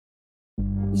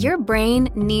Your brain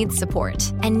needs support,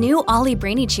 and new Ollie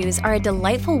Brainy Chews are a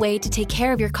delightful way to take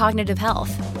care of your cognitive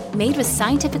health. Made with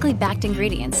scientifically backed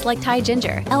ingredients like Thai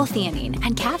ginger, L-theanine,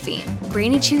 and caffeine,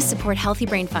 Brainy Chews support healthy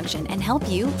brain function and help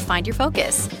you find your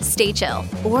focus, stay chill,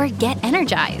 or get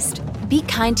energized. Be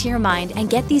kind to your mind and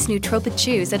get these nootropic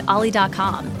chews at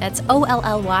ollie.com. That's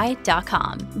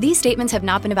OLLY.com. These statements have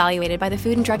not been evaluated by the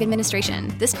Food and Drug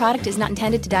Administration. This product is not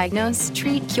intended to diagnose,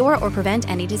 treat, cure, or prevent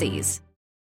any disease.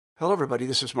 Hello, everybody.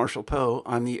 This is Marshall Poe.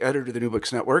 I'm the editor of the New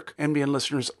Books Network. NBN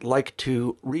listeners like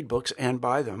to read books and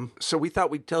buy them. So we thought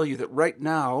we'd tell you that right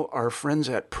now, our friends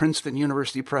at Princeton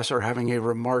University Press are having a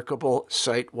remarkable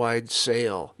site-wide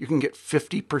sale. You can get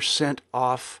 50%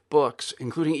 off books,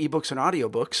 including ebooks and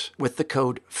audiobooks, with the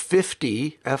code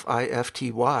 50,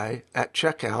 F-I-F-T-Y, at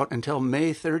checkout until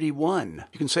May 31.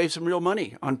 You can save some real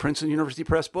money on Princeton University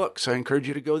Press books. I encourage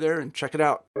you to go there and check it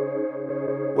out.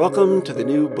 Welcome to the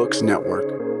New Books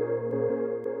Network.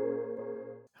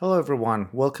 Hello, everyone.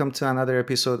 Welcome to another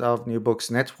episode of New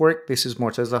Books Network. This is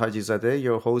Morteza Hajizadeh,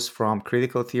 your host from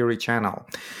Critical Theory Channel.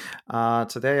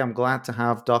 Today, I'm glad to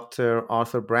have Dr.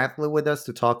 Arthur Bradley with us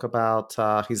to talk about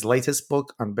his latest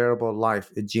book, Unbearable Life,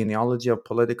 A Genealogy of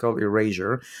Political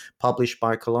Erasure, published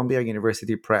by Columbia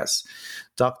University Press.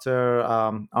 Dr.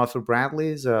 Arthur Bradley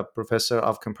is a professor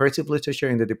of comparative literature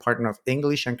in the Department of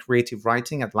English and Creative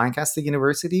Writing at Lancaster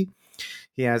University.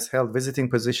 He has held visiting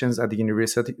positions at the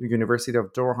University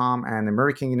of Durham and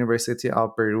American University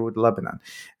of Beirut, Lebanon.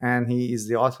 And he is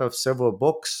the author of several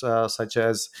books, such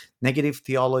as Negative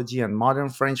Theology and Modern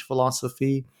French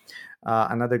Philosophy,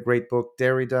 another great book,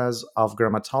 Derrida's Of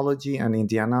Grammatology and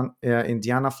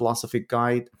Indiana Philosophic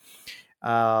Guide,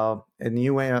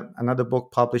 another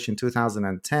book published in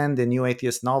 2010, The New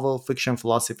Atheist Novel, Fiction,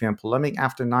 Philosophy, and Polemic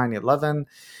After 9/11,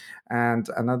 and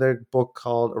another book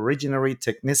called Originary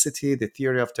Technicity, The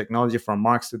Theory of Technology from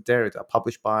Marx to Derrida,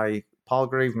 published by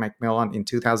Palgrave Macmillan in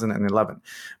 2011.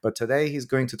 But today he's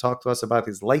going to talk to us about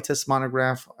his latest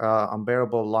monograph,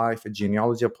 Unbearable Life, A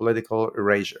Genealogy of Political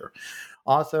Erasure.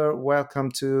 Arthur,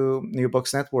 welcome to New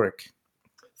Books Network.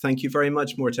 Thank you very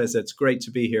much, Morteza. It's great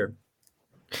to be here.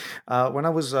 When I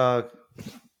was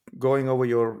going over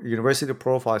your university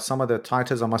profile, some of the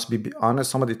titles, I must be honest,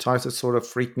 some of the titles sort of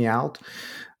freaked me out.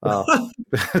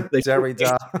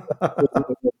 Derrida.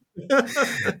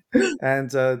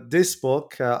 And this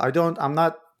book,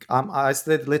 I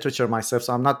studied literature myself,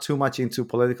 so I'm not too much into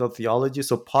political theology.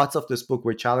 So parts of this book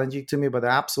were challenging to me, but I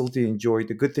absolutely enjoyed.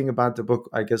 The good thing about the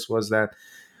book, I guess, was that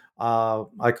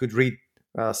I could read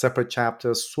separate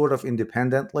chapters sort of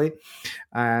independently.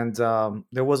 And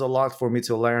there was a lot for me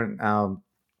to learn.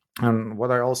 And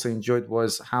what I also enjoyed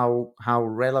was how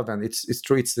relevant it's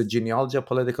true. It's the genealogy of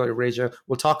political erasure.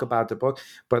 We'll talk about the book,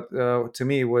 but to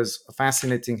me, it was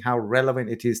fascinating how relevant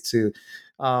it is to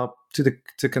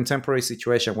the contemporary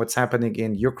situation, what's happening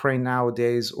in Ukraine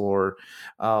nowadays, or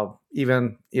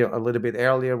even a little bit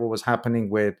earlier, what was happening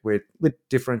with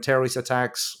different terrorist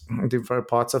attacks in different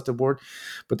parts of the world.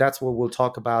 But that's what we'll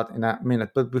talk about in a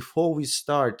minute. But before we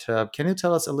start, can you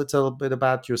tell us a little bit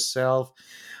about yourself?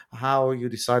 How you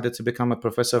decided to become a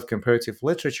professor of comparative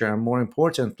literature, and more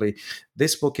importantly,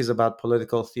 this book is about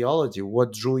political theology.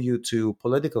 What drew you to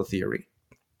political theory?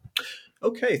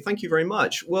 Okay, thank you very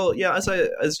much. Well, yeah,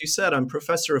 as you said, I'm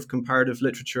professor of comparative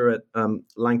literature at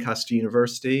Lancaster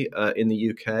University in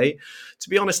the UK. To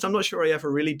be honest, I'm not sure I ever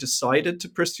really decided to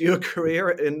pursue a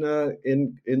career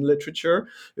in literature.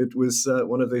 It was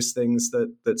one of those things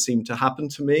that seemed to happen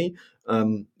to me,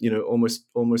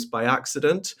 almost by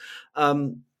accident.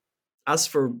 As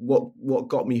for what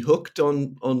got me hooked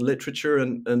on literature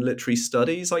and literary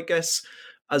studies, I guess,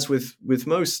 as with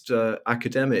most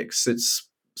academics, it's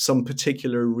some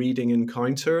particular reading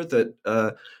encounter that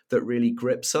really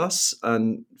grips us.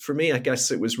 And for me, I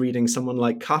guess it was reading someone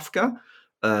like Kafka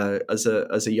as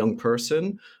a young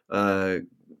person.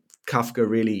 Kafka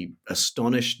really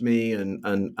astonished me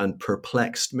and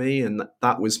perplexed me, and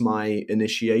that was my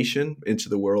initiation into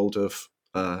the world of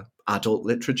adult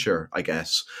literature, I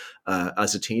guess,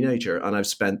 as a teenager. And I've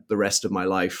spent the rest of my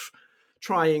life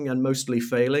trying and mostly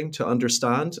failing to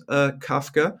understand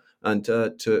Kafka and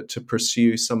to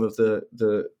pursue some of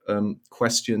the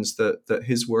questions that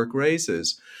his work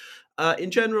raises.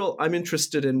 In general, I'm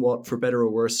interested in what, for better or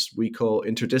worse, we call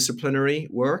interdisciplinary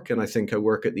work. And I think I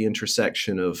work at the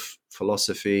intersection of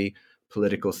philosophy,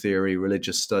 political theory,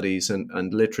 religious studies,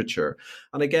 and literature.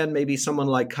 And again, maybe someone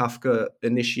like Kafka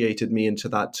initiated me into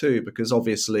that too, because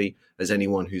obviously, as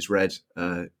anyone who's read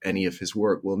any of his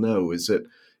work will know, is that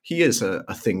he is a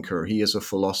thinker, he is a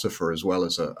philosopher, as well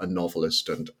as a novelist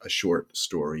and a short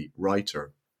story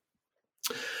writer.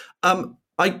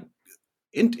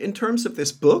 in terms of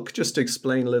this book, just to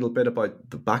explain a little bit about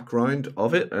the background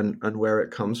of it and where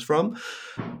it comes from,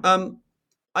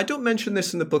 I don't mention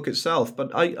this in the book itself, but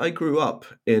I grew up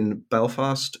in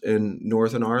Belfast in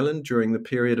Northern Ireland during the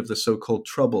period of the so-called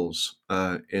Troubles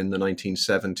in the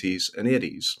 1970s and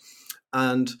 80s.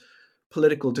 And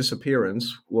political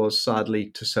disappearance was sad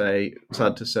to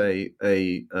say,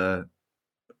 a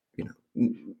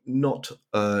not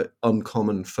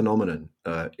uncommon phenomenon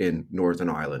in Northern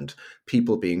Ireland.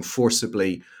 People being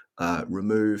forcibly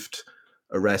removed,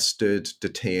 arrested,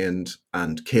 detained,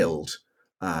 and killed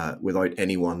without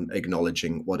anyone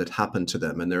acknowledging what had happened to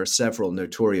them. And there are several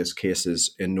notorious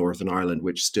cases in Northern Ireland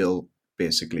which still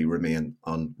basically remain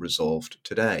unresolved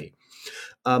today.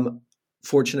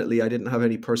 Fortunately, I didn't have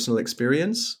any personal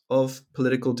experience of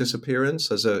political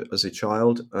disappearance as a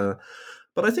child.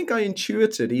 But I think I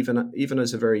intuited, even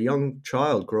as a very young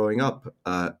child growing up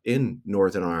in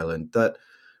Northern Ireland, that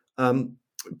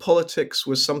politics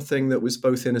was something that was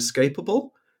both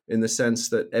inescapable, in the sense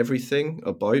that everything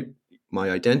about my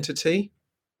identity,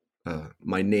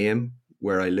 my name,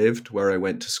 where I lived, where I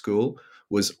went to school,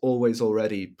 was always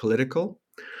already political.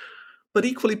 But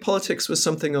equally, politics was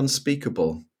something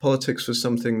unspeakable. Politics was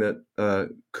something that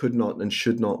could not and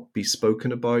should not be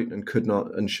spoken about, and could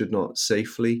not and should not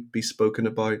safely be spoken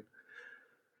about.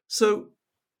 So,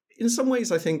 in some ways,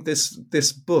 I think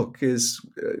this book is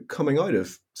coming out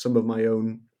of some of my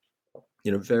own,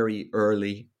 very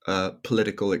early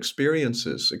political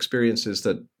experiences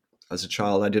that, as a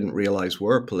child, I didn't realize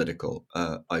were political,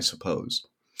 I suppose.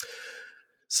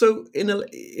 So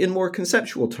in more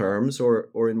conceptual terms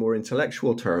or in more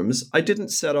intellectual terms, I didn't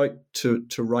set out to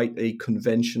write a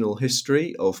conventional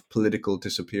history of political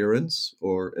disappearance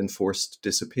or enforced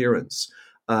disappearance.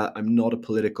 I'm not a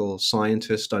political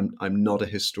scientist. I'm not a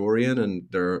historian, and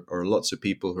there are lots of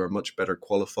people who are much better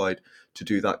qualified to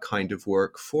do that kind of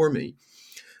work for me.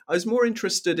 I was more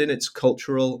interested in its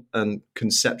cultural and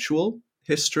conceptual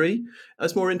history. I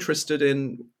was more interested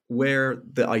in where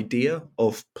the idea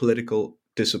of political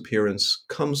disappearance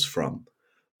comes from.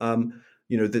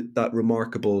 That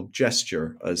remarkable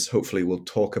gesture, as hopefully we'll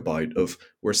talk about, of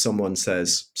where someone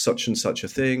says such and such a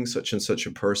thing, such and such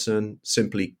a person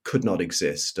simply could not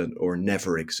exist, or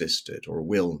never existed, or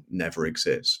will never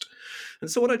exist.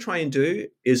 And so what I try and do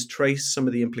is trace some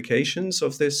of the implications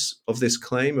of this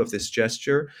claim, of this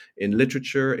gesture, in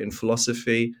literature, in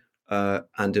philosophy,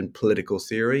 and in political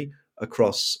theory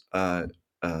across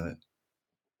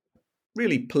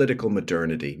really political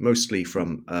modernity, mostly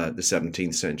from the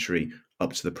 17th century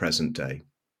up to the present day.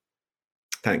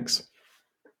 Thanks.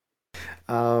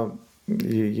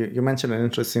 You mentioned an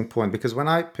interesting point, because when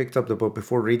I picked up the book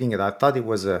before reading it, I thought it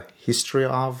was a history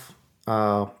of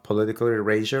political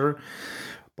erasure.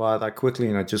 But I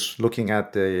quickly, just looking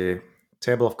at the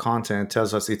table of content,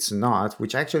 tells us it's not,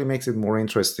 which actually makes it more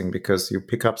interesting because you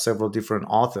pick up several different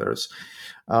authors.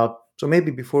 So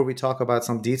maybe before we talk about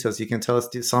some details, you can tell us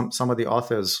some of the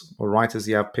authors or writers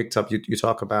you have picked up. You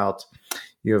talk about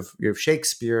you have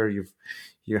Shakespeare,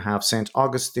 you have St.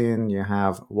 Augustine, you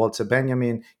have Walter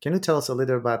Benjamin. Can you tell us a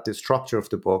little about the structure of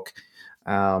the book,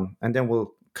 and then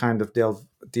we'll kind of delve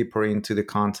deeper into the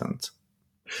content?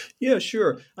 Yeah,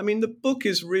 sure. I mean, the book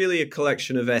is really a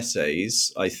collection of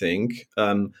essays, I think.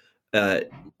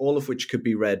 All of which could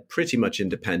be read pretty much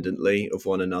independently of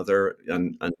one another,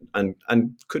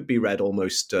 and could be read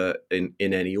almost in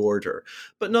any order.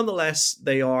 But nonetheless,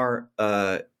 they are,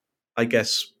 I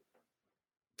guess,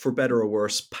 for better or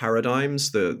worse,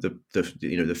 paradigms.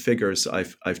 The figures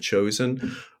I've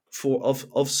chosen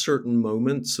of certain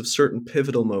moments, of certain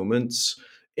pivotal moments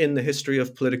in the history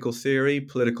of political theory,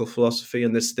 political philosophy,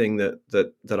 and this thing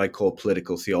that I call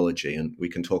political theology. And we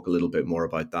can talk a little bit more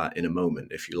about that in a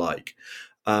moment, if you like.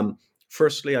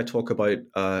 Firstly, I talk about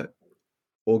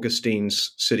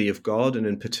Augustine's City of God, and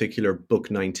in particular, Book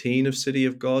 19 of City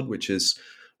of God, which is,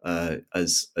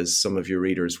 as some of your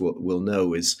readers will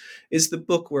know, is the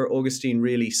book where Augustine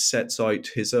really sets out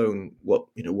his own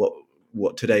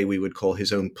what today we would call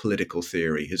his own political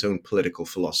theory, his own political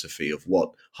philosophy of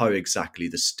how exactly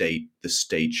the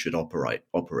state should operate,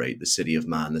 the city of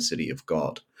man, the city of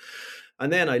God.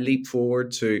 And then I leap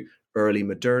forward to early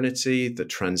modernity, the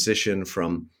transition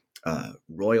from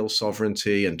royal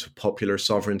sovereignty into popular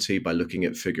sovereignty by looking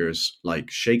at figures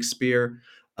like Shakespeare,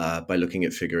 by looking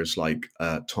at figures like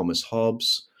Thomas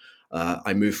Hobbes.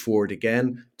 I move forward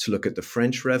again to look at the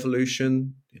French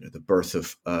Revolution, the birth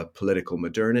of political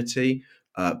modernity,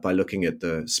 by looking at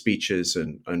the speeches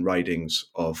and writings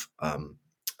of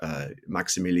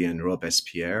Maximilien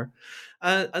Robespierre.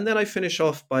 And then I finish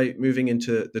off by moving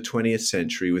into the 20th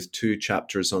century with 2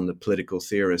 chapters on the political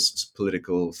theorists,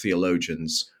 political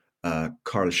theologians,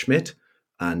 Carl Schmitt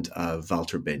and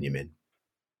Walter Benjamin.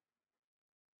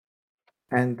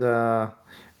 And the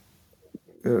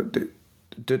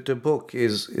book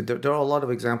is, there are a lot of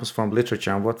examples from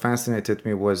literature, and what fascinated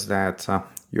me was that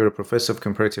you're a professor of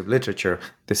comparative literature.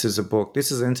 This is a book,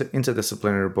 this is an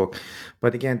interdisciplinary book,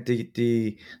 but again,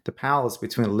 the parallels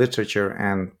between literature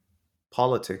and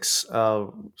politics.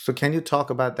 So can you talk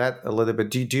about that a little bit?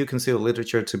 Do you consider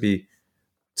literature to be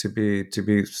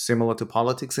similar to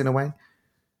politics in a way?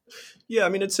 Yeah, I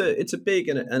mean it's a big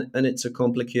and it's a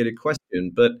complicated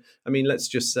question, but I mean let's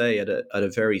just say at a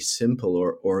very simple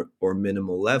or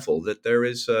minimal level that there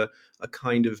is a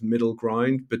kind of middle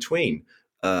ground between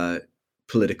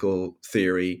political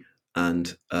theory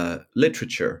and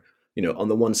literature. You know, on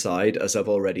the one side, as I've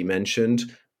already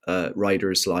mentioned,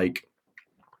 writers like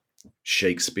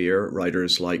Shakespeare,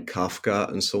 writers like Kafka,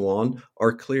 and so on,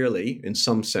 are clearly, in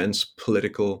some sense,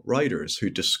 political writers who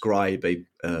describe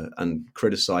and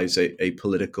criticize a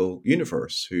political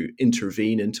universe, who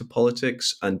intervene into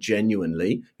politics and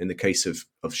genuinely, in the case of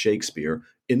Shakespeare,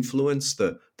 influence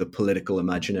the political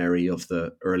imaginary of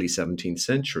the early 17th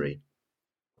century.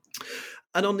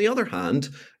 And on the other hand,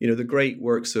 you know, the great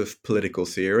works of political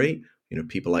theory, you know,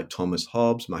 people like Thomas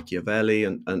Hobbes, Machiavelli,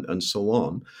 and so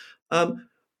on,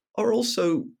 are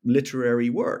also literary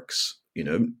works, you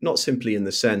know, not simply in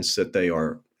the sense that they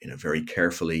are, you know, very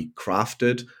carefully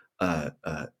crafted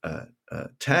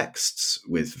texts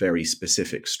with very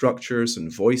specific structures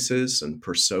and voices and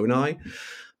personae,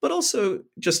 but also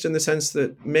just in the sense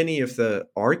that many of the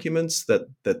arguments that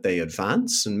they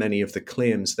advance and many of the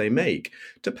claims they make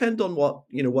depend on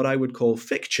what I would call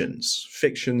fictions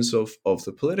of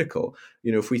the political.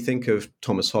 You know, if we think of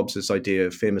Thomas Hobbes's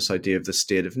famous idea of the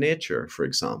state of nature, for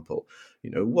example,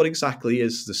 you know, what exactly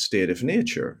is the state of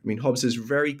nature? I mean, Hobbes is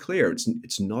very clear.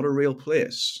 It's not a real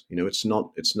place. You know, it's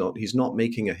not. He's not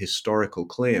making a historical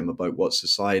claim about what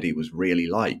society was really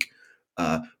like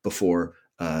before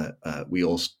we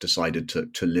all decided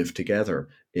to live together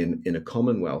in a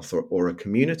commonwealth or a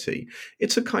community.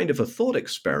 It's a kind of a thought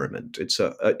experiment. It's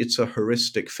a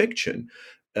heuristic fiction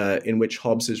in which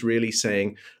Hobbes is really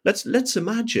saying, let's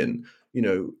imagine, you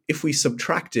know, if we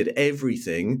subtracted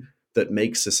everything that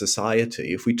makes a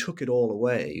society, if we took it all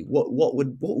away, what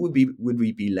would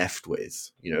we be left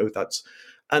with? You know, that's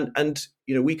and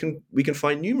you know, we can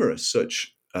find numerous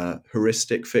such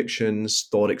heuristic fictions,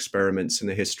 thought experiments in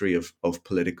the history of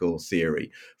political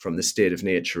theory, from the state of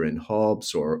nature in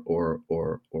Hobbes or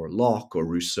Locke or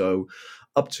Rousseau,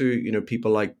 up to, you know,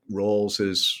 people like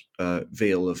Rawls's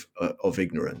veil of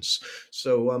ignorance.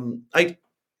 So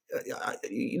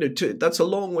you know, that's a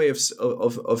long way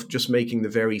of just making the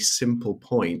very simple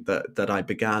point that I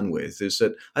began with, is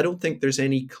that I don't think there's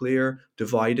any clear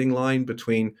dividing line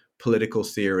between political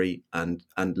theory and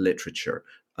literature.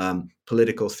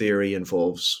 Political theory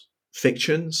involves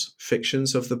fictions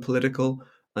of the political,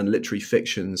 and literary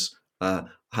fictions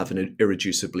have an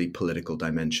irreducibly political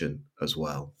dimension as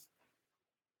well.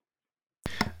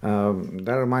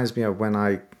 That reminds me of when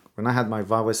I had my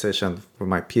Viva session for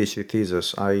my PhD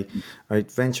thesis. I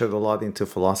ventured a lot into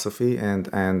philosophy and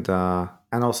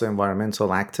also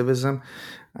environmental activism,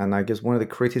 and I guess one of the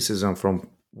criticism from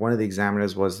one of the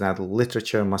examiners was that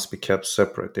literature must be kept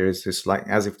separate. There is this, like,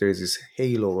 as if there is this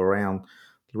halo around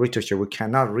literature. We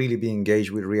cannot really be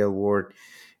engaged with real world.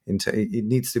 It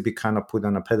needs to be kind of put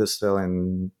on a pedestal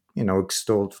and, you know,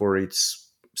 extolled for its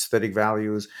aesthetic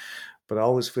values. But I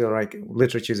always feel like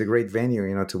literature is a great venue,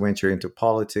 you know, to venture into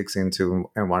politics, into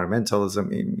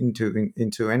environmentalism,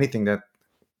 into anything that,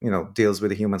 you know, deals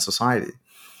with the human society.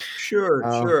 Sure.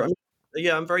 I mean,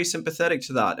 yeah, I'm very sympathetic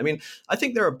to that. I mean, I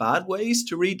think there are bad ways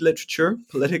to read literature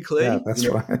politically. Yeah, that's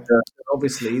right.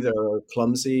 Obviously, there are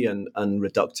clumsy and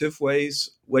reductive ways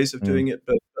of doing it.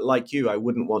 But like you, I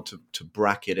wouldn't want to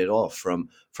bracket it off from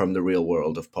the real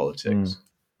world of politics.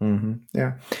 Mm-hmm.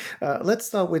 Yeah. Let's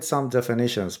start with some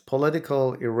definitions.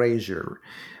 Political erasure.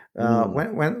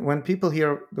 When people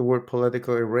hear the word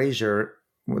political erasure,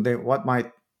 what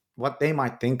they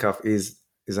might think of is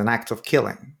an act of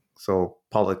killing. So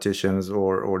politicians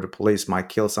or the police might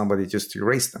kill somebody just to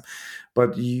erase them,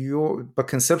 but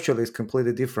conceptually it's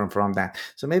completely different from that.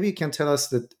 So maybe you can tell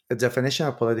us a definition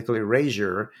of political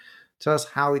erasure. Tell us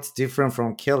how it's different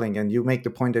from killing, and you make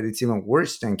the point that it's even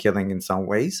worse than killing in some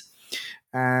ways.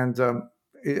 And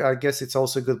I guess it's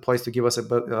also a good place to give us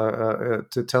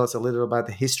to tell us a little about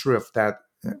the history of that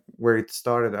where it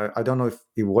started. I don't know if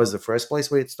it was the first place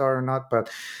where it started or not, but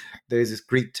there is this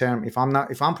Greek term, if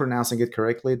I'm pronouncing it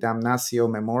correctly, damnatio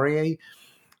memoriae,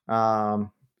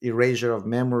 erasure of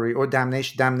memory, or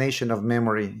damnation of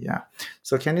memory. Yeah.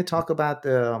 So can you talk about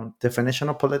the definition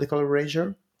of political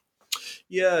erasure?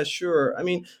 Yeah, sure. I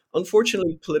mean,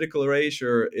 unfortunately, political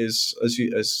erasure is,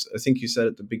 as I think you said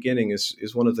at the beginning,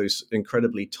 is one of those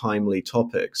incredibly timely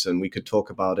topics, and we could talk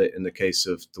about it in the case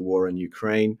of the war in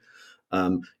Ukraine.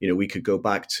 We could go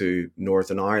back to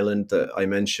Northern Ireland that I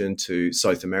mentioned, to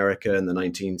South America in the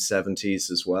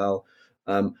 1970s as well.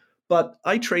 But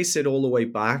I trace it all the way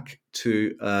back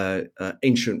to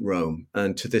ancient Rome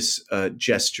and to this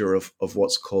gesture of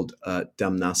what's called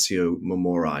damnatio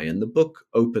memoriae. And the book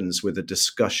opens with a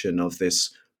discussion of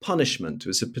this punishment. It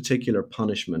was a particular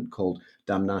punishment called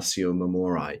damnatio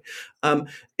memoriae.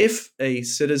 If a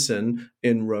citizen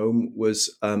in Rome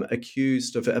was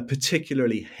accused of a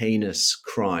particularly heinous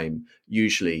crime,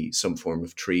 usually some form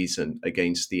of treason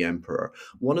against the emperor,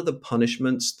 one of the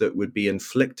punishments that would be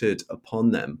inflicted upon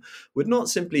them would not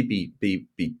simply be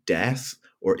death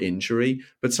or injury,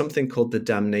 but something called the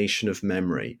damnation of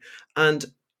memory. And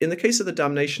in the case of the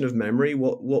damnation of memory,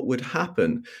 what would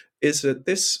happen is that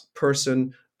this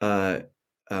person,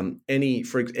 any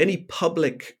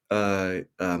public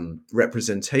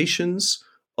representations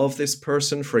of this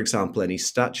person, for example, any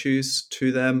statues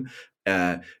to them,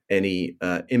 any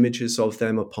images of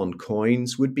them upon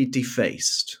coins, would be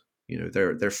defaced.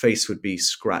 Their face would be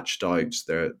scratched out,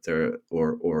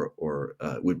 or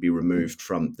would be removed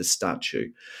from the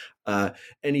statue.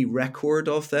 Any record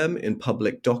of them in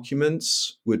public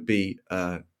documents would be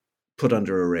put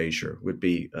under erasure, would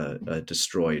be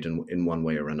destroyed in one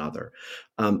way or another.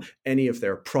 Any of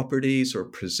their properties or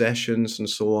possessions and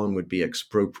so on would be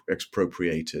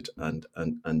expropriated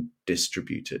and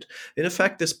distributed. In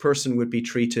effect, this person would be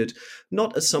treated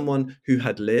not as someone who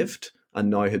had lived and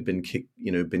now had been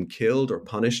killed or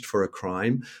punished for a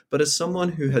crime, but as someone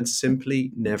who had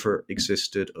simply never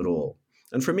existed at all.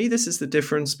 And for me, this is the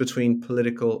difference between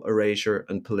political erasure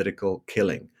and political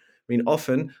killing. I mean,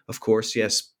 often, of course,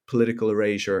 yes, political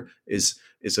erasure is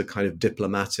a kind of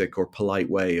diplomatic or polite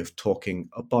way of talking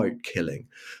about killing.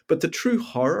 But the true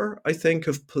horror, I think,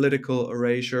 of political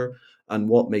erasure, and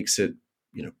what makes it,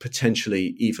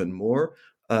 potentially even more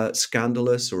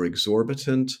scandalous or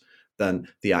exorbitant than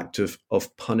the act of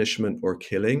punishment or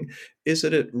killing, is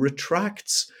that it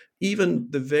retracts even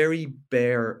the very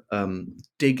bare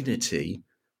dignity,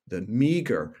 the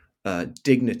meager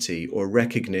dignity or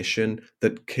recognition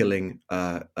that killing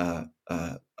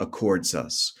accords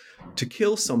us. To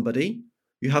kill somebody,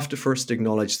 you have to first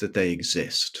acknowledge that they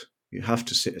exist. You have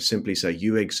to simply say,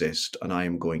 you exist and I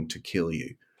am going to kill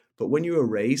you. But when you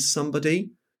erase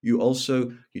somebody, you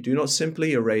do not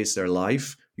simply erase their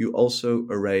life, you also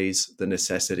erase the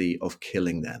necessity of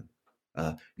killing them.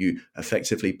 You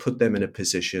effectively put them in a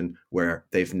position where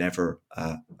they've never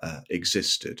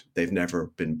existed. They've never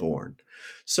been born.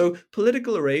 So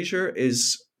political erasure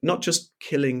is not just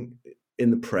killing in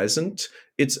the present,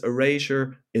 it's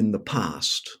erasure in the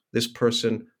past. This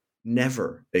person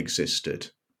never existed.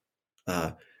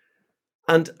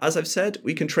 And as I've said,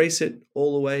 we can trace it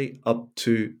all the way up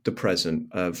to the present.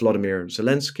 Volodymyr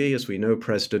Zelensky, as we know,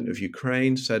 president of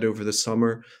Ukraine, said over the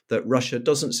summer that Russia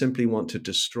doesn't simply want to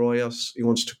destroy us, he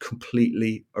wants to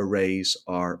completely erase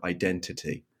our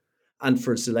identity. And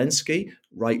for Zelensky,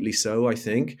 rightly so, I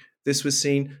think, this was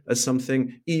seen as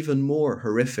something even more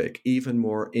horrific, even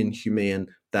more inhumane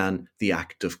than the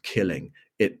act of killing.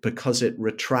 Because it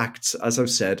retracts, as I've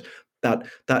said,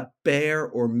 that bare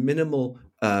or minimal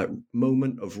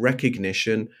moment of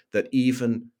recognition that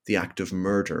even the act of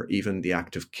murder, even the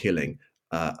act of killing,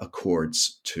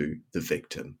 accords to the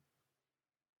victim.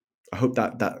 I hope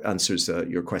that answers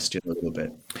your question a little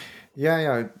bit.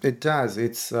 Yeah, it does.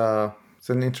 It's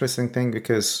an interesting thing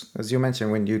because, as you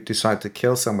mentioned, when you decide to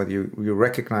kill somebody, you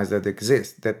recognize that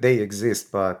they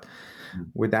exist. But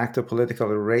with the act of political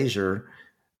erasure,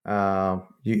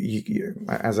 you,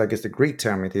 as I guess the Greek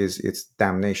term it's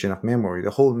damnation of memory. The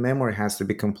whole memory has to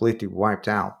be completely wiped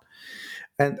out.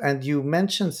 And you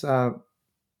mentioned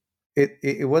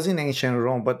it was in ancient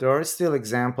Rome, but there are still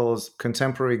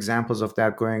contemporary examples of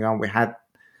that going on. We had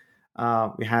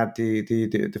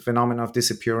the phenomenon of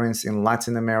disappearance in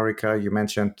Latin America. You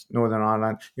mentioned Northern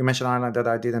Ireland. You mentioned Ireland that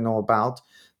I didn't know about.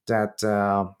 That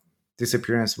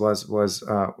disappearance was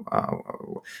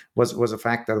a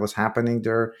fact that was happening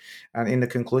there. And in the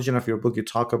conclusion of your book, you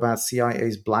talk about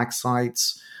CIA's black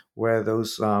sites where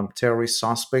those terrorist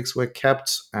suspects were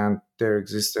kept and their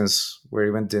existence were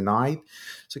even denied.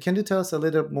 So can you tell us a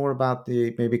little more about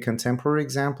the maybe contemporary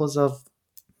examples of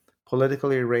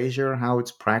political erasure, how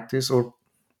it's practiced, or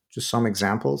just some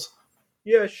examples?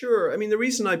 Yeah, sure. I mean, the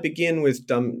reason I begin with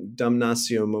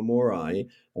damnatio memoriae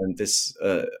and this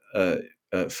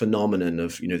phenomenon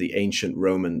of, the ancient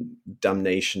Roman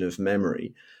damnation of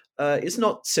memory is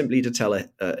not simply to tell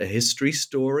a history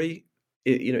story.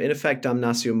 In effect,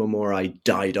 damnatio memoriae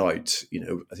died out.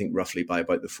 I think roughly by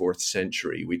about the 4th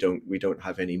century. We don't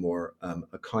have any more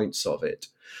accounts of it.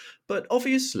 But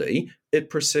obviously, it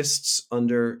persists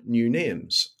under new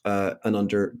names and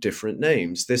under different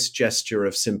names. This gesture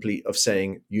of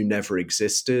saying you never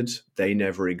existed, they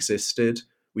never existed,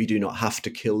 we do not have to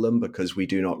kill them because we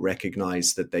do not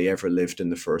recognize that they ever lived in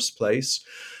the first place,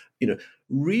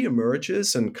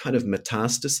 reemerges and kind of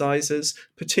metastasizes,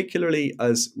 particularly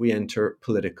as we enter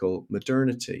political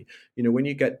modernity. When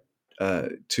you get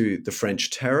to the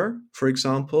French Terror, for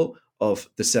example, of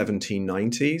the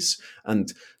 1790s,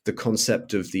 and the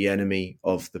concept of the enemy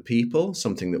of the people,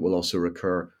 something that will also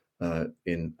recur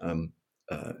in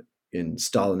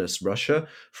Stalinist Russia,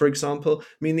 for example. I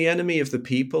mean, the enemy of the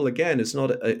people, again, is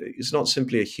not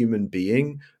simply a human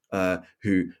being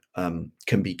who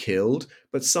can be killed,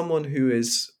 but someone who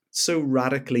is so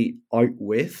radically out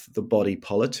with the body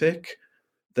politic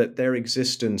that their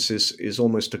existence is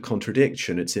almost a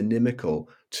contradiction. It's inimical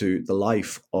to the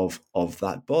life of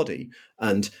that body.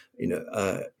 And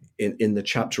in the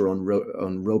chapter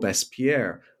on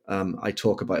Robespierre, I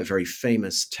talk about a very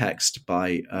famous text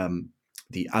by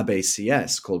the Abbé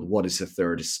Sieyès called "What is the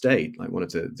Third Estate?" Like one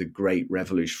of the great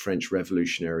French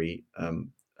revolutionary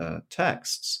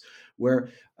texts, where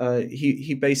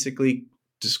he basically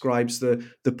describes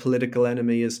the political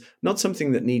enemy as not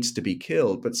something that needs to be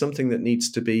killed, but something that needs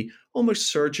to be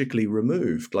almost surgically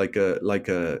removed, like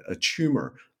a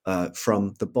tumor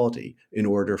from the body, in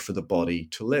order for the body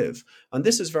to live. And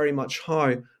this is very much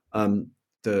how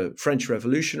the French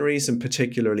revolutionaries, and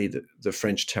particularly the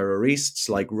French terrorists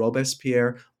like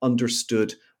Robespierre,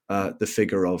 understood the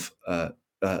figure of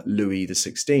Louis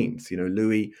XVI.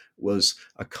 Louis was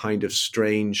a kind of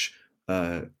strange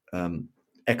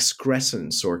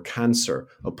excrescence or cancer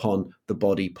upon the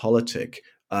body politic,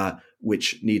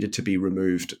 which needed to be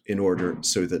removed in order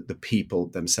so that the people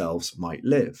themselves might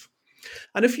live.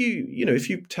 And if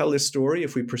you tell this story,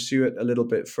 if we pursue it a little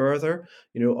bit further,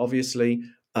 obviously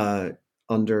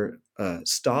under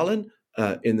Stalin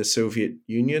in the Soviet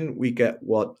Union, we get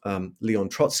what Leon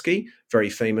Trotsky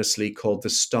very famously called the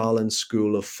Stalin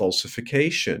School of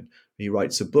Falsification. He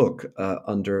writes a book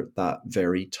under that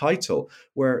very title,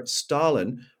 where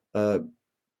Stalin,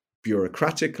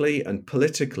 bureaucratically and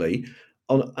politically,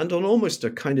 and on almost a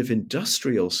kind of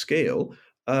industrial scale,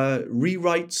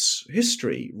 rewrites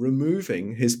history,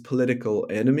 removing his political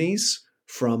enemies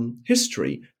from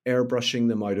history, airbrushing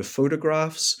them out of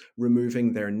photographs,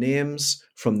 removing their names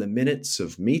from the minutes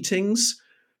of meetings,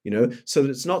 so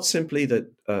that it's not simply that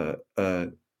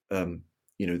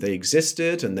they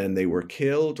existed and then they were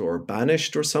killed or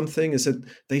banished or something, is that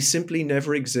they simply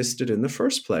never existed in the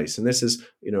first place. And this is,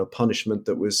 a punishment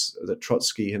that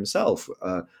Trotsky himself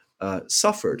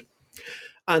suffered.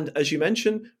 And as you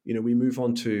mentioned, we move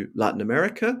on to Latin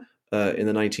America in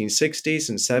the 1960s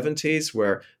and 70s,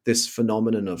 where this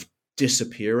phenomenon of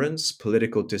disappearance,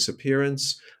 political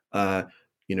disappearance,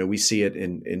 we see it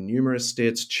in numerous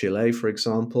states. Chile, for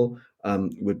example,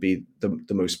 would be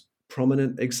the most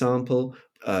prominent example.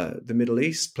 The Middle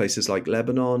East, places like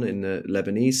Lebanon in the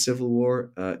Lebanese Civil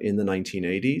War in the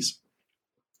 1980s.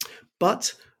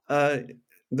 But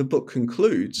the book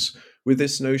concludes with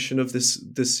this notion of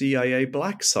the CIA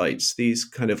black sites, these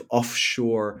kind of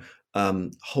offshore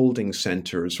holding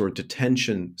centers or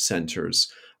detention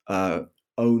centers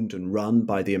owned and run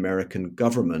by the American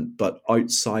government, but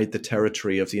outside the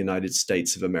territory of the United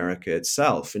States of America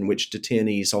itself, in which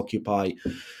detainees occupy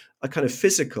a kind of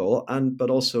physical but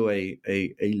also a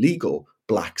legal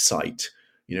black site,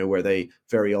 where they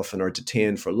very often are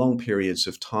detained for long periods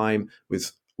of time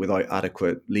without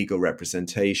adequate legal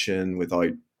representation,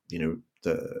 without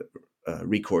the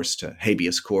recourse to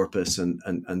habeas corpus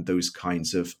and those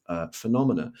kinds of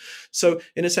phenomena. So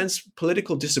in a sense,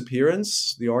 political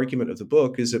disappearance, the argument of the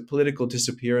book is that political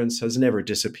disappearance has never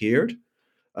disappeared.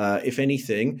 If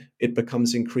anything, it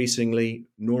becomes increasingly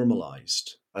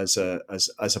normalized as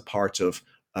a part of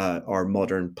our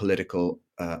modern political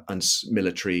and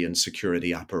military and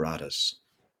security apparatus.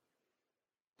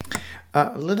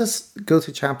 Let us go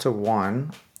to chapter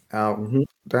 1.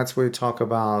 That's where you talk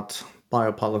about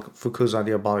Foucault's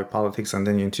idea of biopolitics, and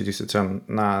then you introduce the term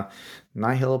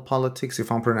nihilpolitics,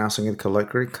 if I'm pronouncing it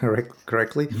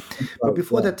correctly. But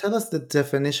before that, tell us the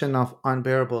definition of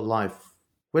unbearable life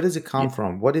Where does it come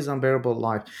from? What is unbearable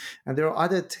life? And there are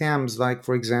other terms, like,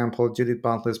 for example, Judith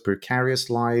Butler's precarious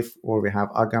life, or we have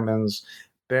Agamben's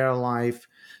bare life.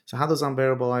 So how does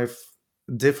unbearable life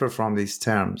differ from these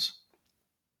terms?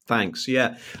 Thanks.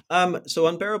 Yeah. So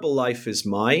unbearable life is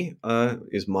my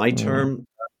term,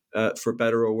 for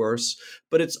better or worse,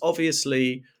 but it's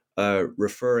obviously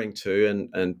referring to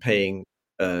and paying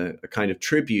a kind of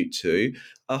tribute to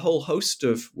a whole host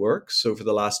of works over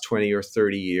the last 20 or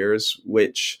 30 years,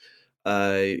 which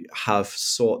have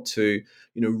sought to,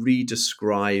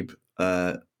 redescribe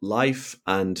life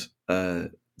and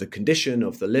the condition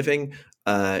of the living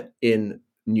in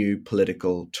new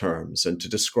political terms, and to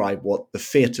describe what the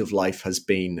fate of life has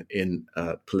been in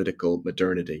political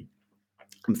modernity.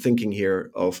 I'm thinking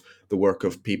here of the work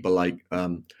of people like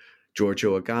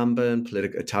Giorgio Agamben,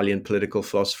 Italian political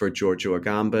philosopher Giorgio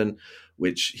Agamben,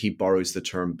 which he borrows the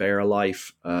term bare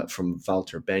life from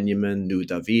Walter Benjamin,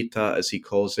 nuda vita, as he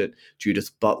calls it.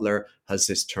 Judith Butler has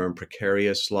this term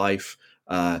precarious life.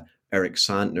 Eric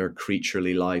Santner,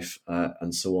 creaturely life,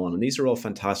 and so on. And these are all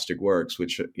fantastic works,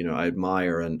 which I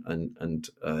admire, and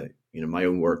my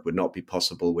own work would not be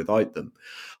possible without them.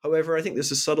 However, I think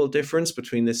there's a subtle difference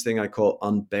between this thing I call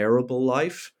unbearable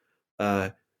life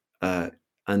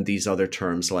and these other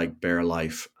terms like bare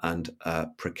life and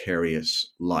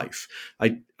precarious life.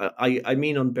 I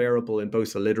mean unbearable in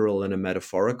both a literal and a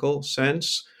metaphorical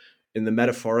sense. In the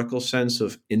metaphorical sense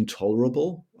of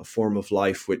intolerable, a form of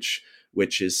life which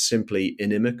is simply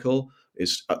inimical,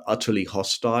 is utterly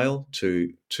hostile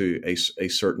to a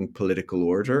certain political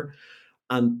order.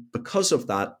 And because of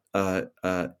that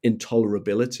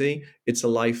intolerability, it's a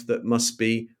life that must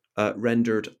be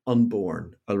rendered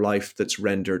unborn, a life that's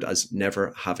rendered as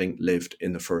never having lived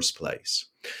in the first place.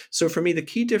 So for me, the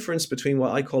key difference between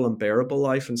what I call unbearable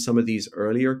life and some of these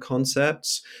earlier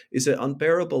concepts is that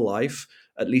unbearable life,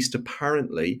 at least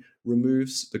apparently,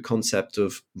 removes the concept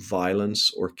of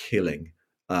violence or killing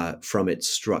from its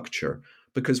structure.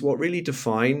 Because what really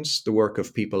defines the work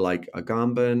of people like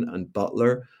Agamben and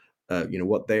Butler,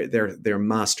 what their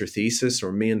master thesis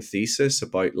or main thesis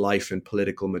about life in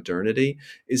political modernity,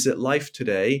 is that life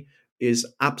today is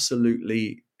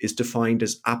defined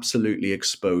as absolutely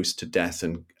exposed to death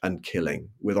and killing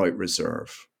without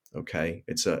reserve. Okay,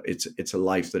 it's a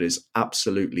life that is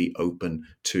absolutely open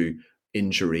to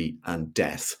injury and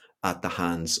death at the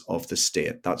hands of the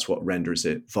state. That's what renders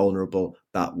it vulnerable.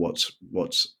 What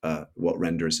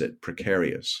renders it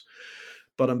precarious.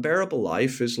 But unbearable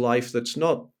life is life that's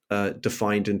not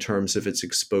defined in terms of its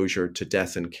exposure to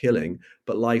death and killing,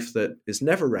 but life that is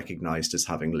never recognized as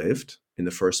having lived in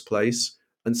the first place,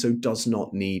 and so does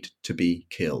not need to be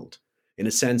killed. In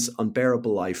a sense,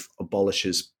 unbearable life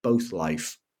abolishes both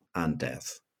life and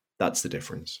death. That's the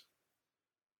difference.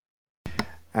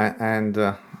 And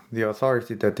the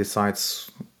authority that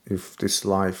decides if this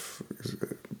life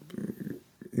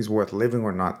is worth living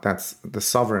or not, that's the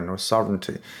sovereign or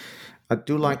sovereignty. I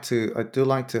do like to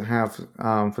have,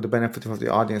 for the benefit of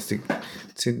the audience,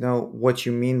 to know what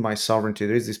you mean by sovereignty.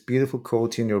 There is this beautiful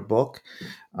quote in your book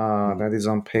that is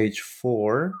on page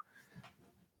 4.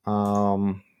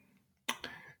 So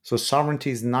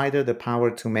sovereignty is neither the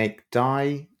power to make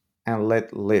die and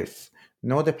let live,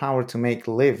 nor the power to make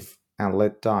live and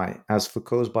let die, as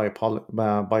Foucault's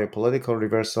biopolitical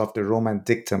reversal of the Roman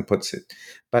dictum puts it,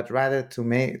 but rather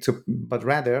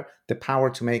the power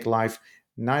to make life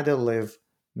neither live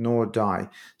nor die.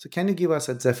 So can you give us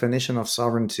a definition of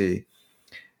sovereignty?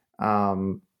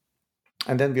 And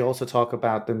then you could also talk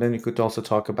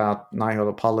about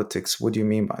nihilo-politics. What do you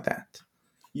mean by that?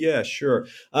 Yeah, sure.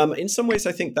 In some ways,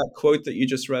 I think that quote that you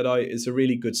just read out is a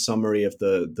really good summary of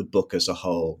the book as a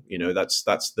whole. That's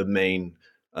the main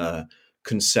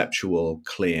conceptual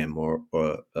claim or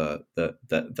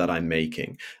that I'm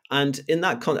making. And in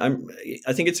that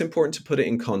I think it's important to put it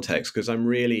in context, because I'm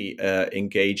really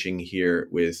engaging here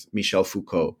with Michel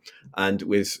Foucault and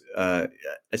with a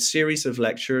series of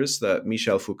lectures that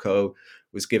Michel Foucault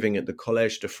was giving at the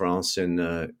Collège de France in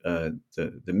the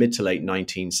mid to late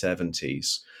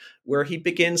 1970s, where he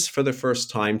begins for the first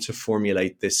time to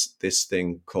formulate this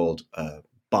thing called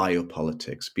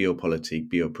biopolitics, biopolitique,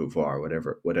 biopouvoir,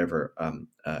 whatever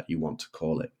you want to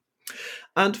call it.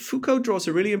 And Foucault draws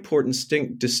a really important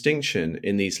distinction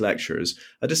in these lectures,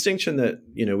 a distinction that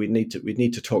we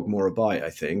need to talk more about. I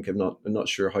think I'm not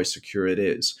sure how secure it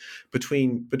is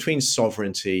between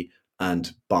sovereignty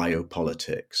and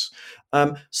biopolitics.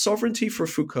 Sovereignty for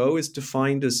Foucault is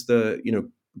defined as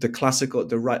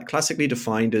classically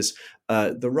defined as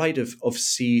the right of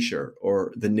seizure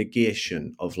or the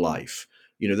negation of life.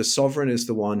 the sovereign is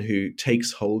the one who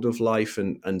takes hold of life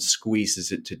and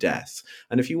squeezes it to death.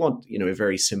 And if you want, a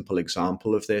very simple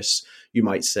example of this, you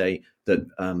might say that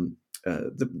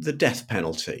the death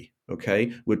penalty,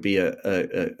 okay, would be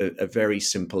a very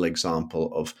simple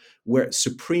example of where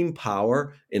supreme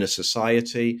power in a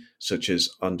society, such as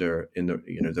the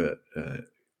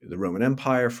Roman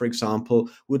Empire, for example,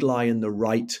 would lie in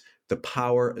the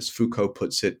power, as Foucault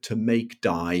puts it, to make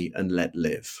die and let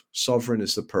live. Sovereign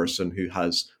is the person who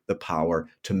has the power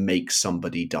to make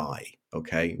somebody die,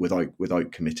 okay,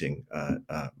 without committing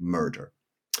murder.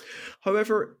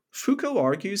 However, Foucault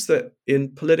argues that in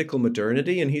political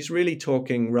modernity, and he's really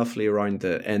talking roughly around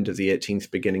the end of the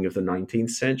 18th, beginning of the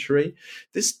 19th century,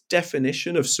 this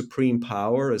definition of supreme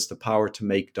power as the power to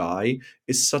make die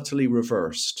is subtly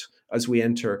reversed as we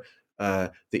enter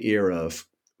the era of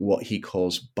what he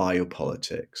calls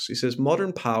biopolitics. He says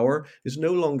modern power is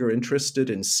no longer interested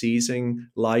in seizing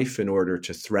life in order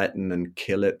to threaten and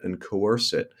kill it and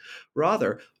coerce it.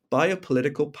 Rather,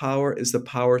 biopolitical power is the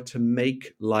power to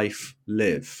make life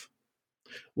live.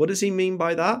 What does he mean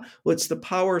by that? Well, it's the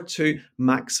power to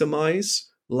maximize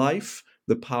life,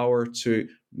 the power to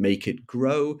make it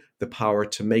grow, the power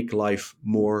to make life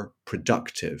more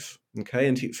productive. Okay,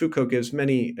 and Foucault gives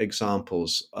many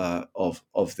examples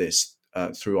of this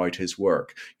throughout his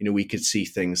work. We could see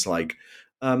things like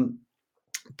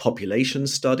population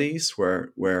studies,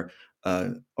 where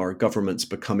our governments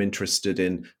become interested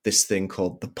in this thing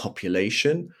called the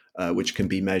population, which can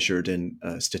be measured in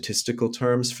statistical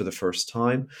terms for the first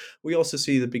time. We also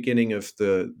see the beginning of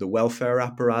the welfare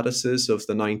apparatuses of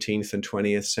the 19th and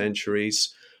 20th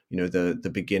centuries,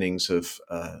 the beginnings of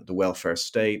the welfare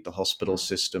state, the hospital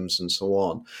systems, and so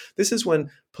on. This is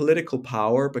when political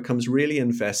power becomes really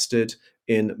invested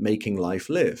in making life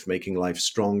live, making life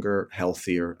stronger,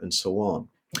 healthier, and so on.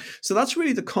 So that's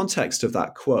really the context of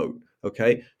that quote.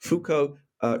 Okay, Foucault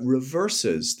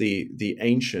reverses the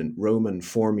ancient Roman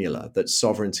formula that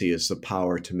sovereignty is the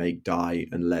power to make die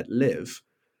and let live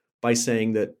by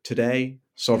saying that today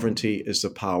sovereignty is the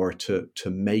power to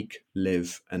make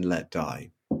live and let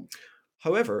die.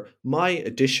 However, my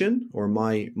addition or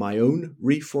my own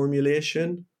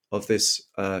reformulation of this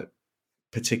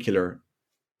particular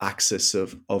axis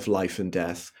of life and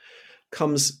death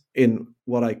comes in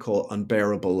what I call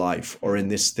unbearable life, or in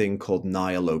this thing called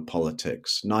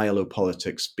nihilopolitics.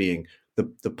 Nihilopolitics being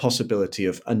the possibility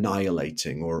of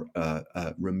annihilating or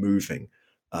removing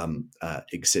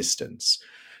existence.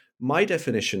 My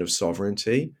definition of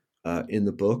sovereignty in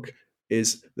the book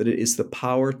is that it is the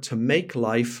power to make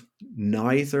life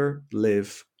neither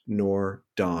live nor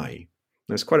die.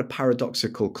 Now, it's quite a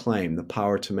paradoxical claim, the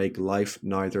power to make life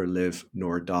neither live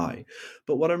nor die.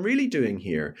 But what I'm really doing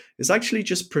here is actually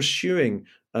just pursuing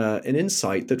an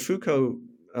insight that Foucault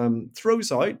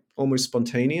throws out almost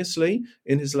spontaneously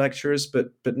in his lectures,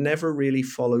 but never really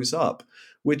follows up,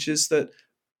 which is that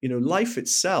life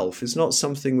itself is not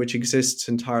something which exists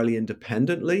entirely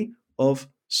independently of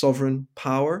sovereign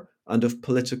power and of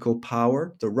political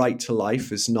power. The right to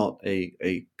life is not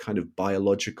a kind of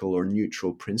biological or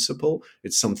neutral principle.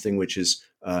 It's something which is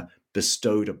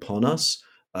bestowed upon us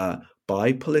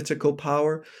by political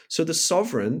power. So the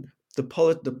sovereign,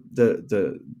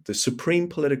 the supreme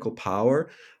political power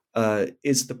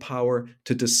is the power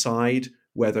to decide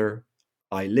whether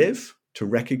I live, to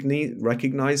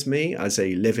recognize me as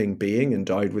a living being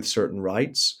endowed with certain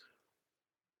rights,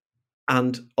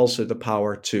 and also the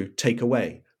power to take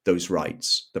away those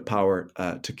rights, the power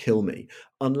to kill me.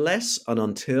 Unless and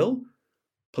until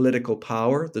political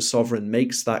power, the sovereign,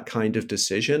 makes that kind of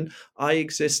decision, I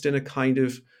exist in a kind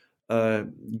of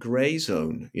gray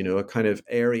zone, a kind of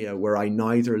area where I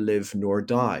neither live nor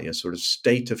die, a sort of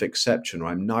state of exception,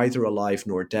 where I'm neither alive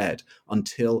nor dead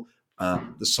until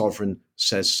the sovereign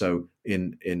says so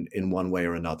in one way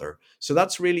or another. So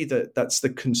that's really that's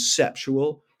the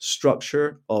conceptual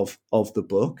structure of the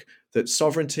book, that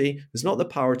sovereignty is not the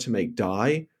power to make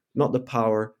die, not the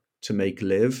power to make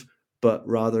live, but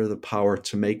rather the power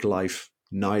to make life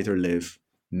neither live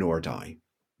nor die.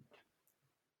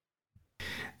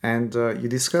 And you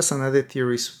discuss another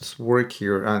theorist's work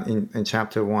here in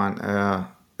chapter 1,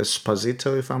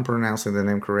 Esposito, if I'm pronouncing the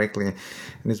name correctly,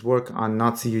 and his work on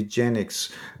Nazi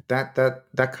eugenics. That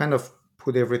kind of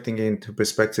put everything into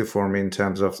perspective for me in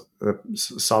terms of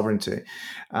sovereignty.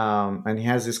 And he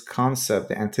has this concept,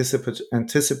 the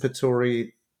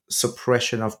anticipatory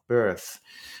suppression of birth.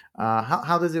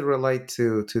 How does it relate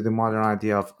to the modern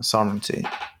idea of sovereignty?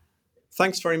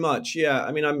 Thanks very much. Yeah,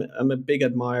 I mean, I'm a big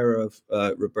admirer of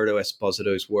Roberto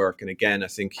Esposito's work, and again, I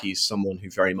think he's someone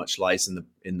who very much lies in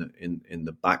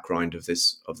the background of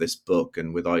this book.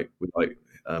 And without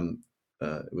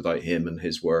without him and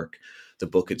his work, the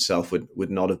book itself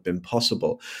would not have been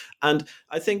possible. And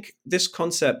I think this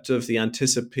concept of the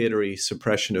anticipatory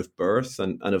suppression of birth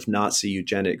and of Nazi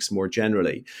eugenics more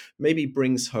generally maybe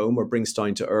brings home or brings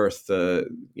down to earth the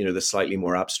slightly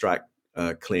more abstract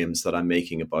claims that I'm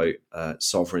making about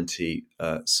sovereignty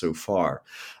so far.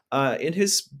 In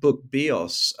his book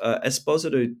Bios,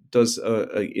 Esposito does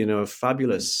a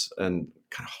fabulous and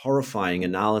kind of horrifying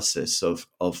analysis of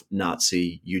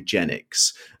Nazi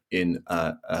eugenics in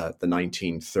the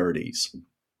 1930s.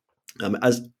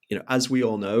 As we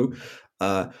all know,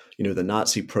 the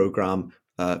Nazi program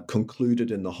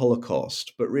concluded in the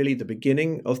Holocaust, but really the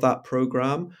beginning of that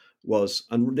program was,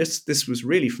 and this was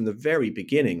really from the very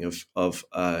beginning of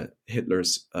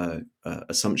Hitler's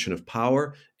assumption of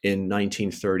power in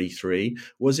 1933,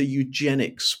 was a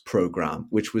eugenics program,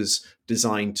 which was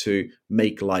designed to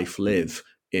make life live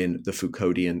in the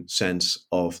Foucauldian sense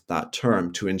of that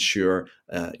term, to ensure,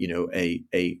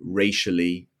 a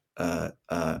racially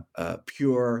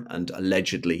pure and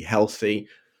allegedly healthy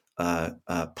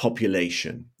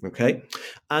population. Okay,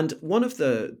 and one of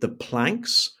the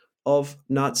planks of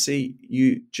Nazi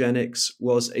eugenics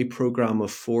was a program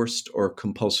of forced or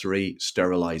compulsory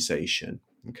sterilization.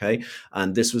 Okay,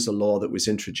 and this was a law that was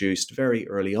introduced very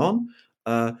early on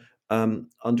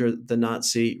under the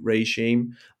Nazi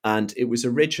regime, and it was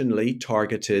originally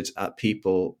targeted at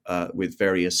people with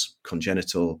various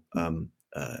congenital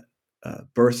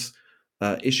birth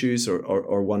issues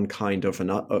or one kind of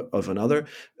another,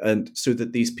 and so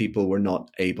that these people were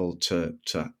not able to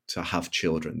have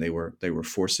children. They were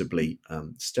forcibly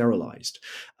sterilized.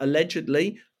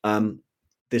 Allegedly,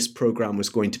 this program was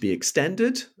going to be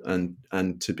extended and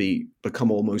to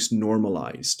become almost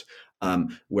normalized,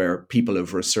 where people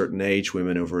over a certain age,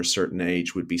 women over a certain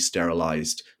age, would be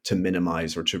sterilized to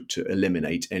minimize or to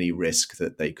eliminate any risk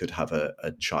that they could have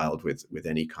a child with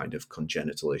any kind of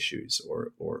congenital issues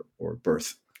or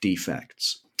birth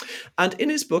defects. And in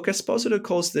his book, Esposito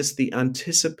calls this the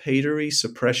anticipatory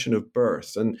suppression of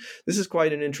birth. And this is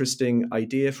quite an interesting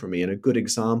idea for me, and a good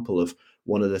example of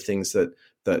one of the things that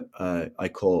I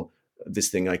call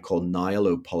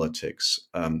nihilo-politics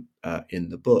in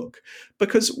the book.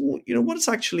 Because, what is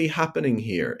actually happening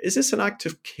here? Is this an act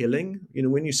of killing?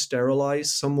 When you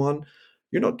sterilize someone,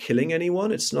 you're not killing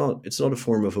anyone. It's not a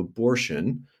form of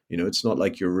abortion. It's not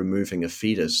like you're removing a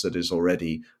fetus that is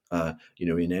already,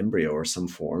 in embryo or some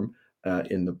form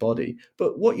in the body.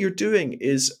 But what you're doing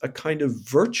is a kind of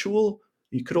virtual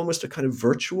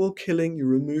killing. You're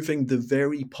removing the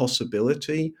very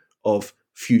possibility of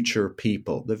future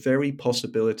people, the very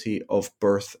possibility of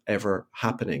birth ever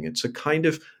happening. It's a kind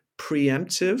of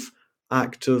preemptive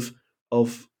act of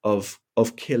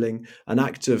killing, an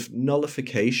act of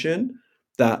nullification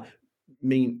that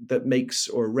makes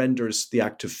or renders the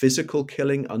act of physical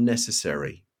killing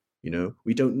unnecessary.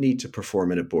 We don't need to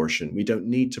perform an abortion. We don't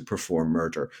need to perform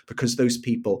murder, because those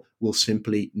people will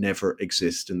simply never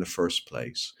exist in the first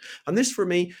place. And this, for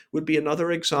me, would be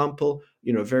another example,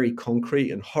 a very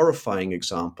concrete and horrifying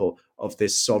example of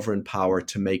this sovereign power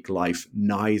to make life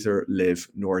neither live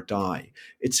nor die.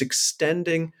 It's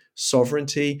extending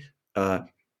sovereignty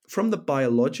from the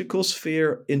biological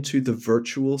sphere into the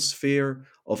virtual sphere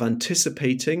of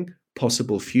anticipating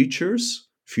possible futures,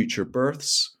 future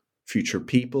births, future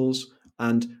peoples,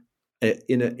 and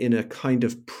in a kind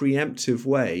of preemptive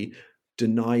way,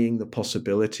 denying the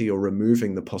possibility or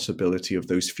removing the possibility of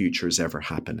those futures ever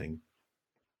happening.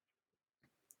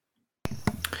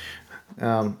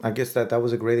 I guess that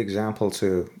was a great example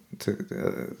to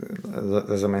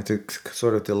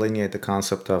sort of delineate the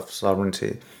concept of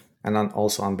sovereignty and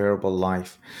also unbearable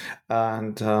life.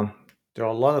 And there are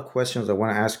a lot of questions I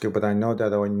want to ask you, but I know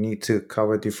that I need to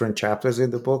cover different chapters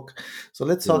in the book. So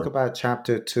let's talk about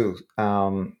chapter 2,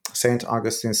 St.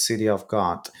 Augustine's City of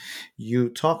God. You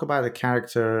talk about a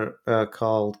character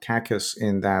called Cacus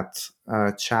in that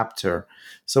chapter.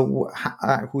 So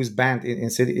who's banned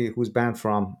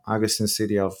from Augustine's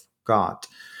City of God.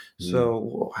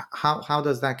 So how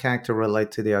does that character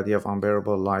relate to the idea of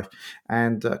unbearable life?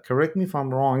 And correct me if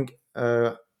I'm wrong,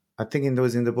 I think in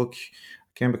the book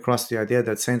came across the idea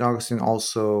that St. Augustine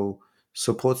also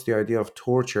supports the idea of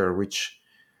torture, which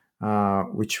I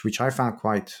found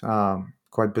quite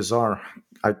bizarre.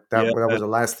 That was the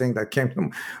last thing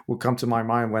that would come to my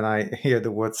mind when I hear the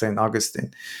word St.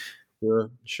 Augustine.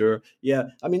 Sure. Yeah.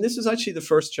 I mean, this is actually the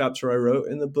first chapter I wrote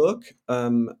in the book.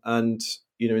 And,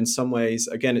 in some ways,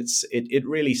 again, it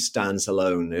really stands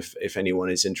alone if anyone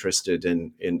is interested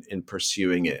in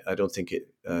pursuing it. I don't think it,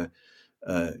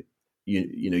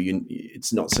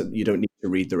 it's not something, you don't need to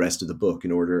read the rest of the book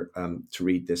in order to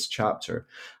read this chapter.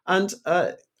 And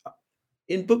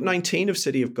in Book 19 of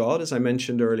City of God, as I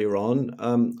mentioned earlier on,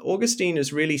 Augustine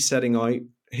is really setting out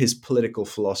his political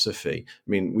philosophy. I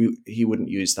mean, he wouldn't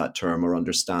use that term or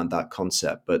understand that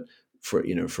concept, but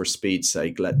for speed's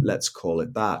sake, let's call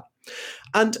it that.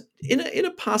 And in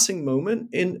a passing moment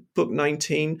in Book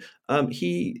 19,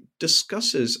 he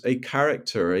discusses a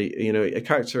character,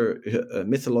 a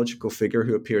mythological figure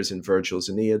who appears in Virgil's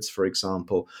Aeneid, for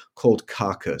example, called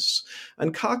Cacus.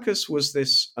 And Cacus was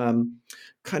this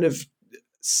kind of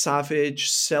savage,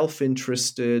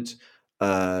 self-interested,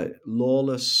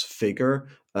 lawless figure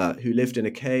who lived in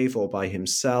a cave all by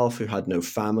himself, who had no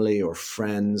family or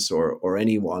friends or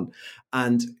anyone,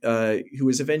 and who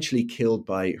was eventually killed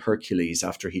by Hercules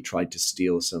after he tried to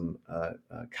steal some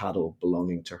cattle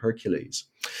belonging to Hercules.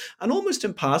 And almost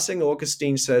in passing,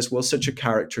 Augustine says, well, such a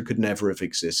character could never have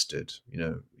existed.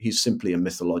 He's simply a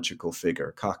mythological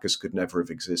figure. Cacus could never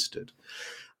have existed.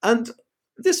 And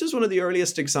this is one of the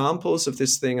earliest examples of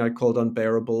this thing I called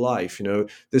unbearable life,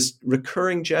 this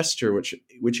recurring gesture,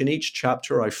 which in each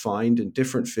chapter I find in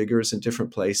different figures in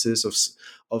different places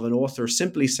of an author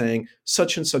simply saying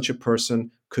such and such a person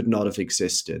could not have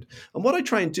existed. And what I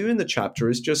try and do in the chapter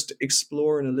is just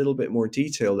explore in a little bit more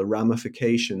detail the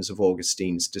ramifications of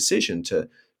Augustine's decision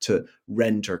to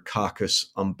render Cacus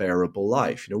unbearable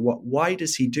life. Why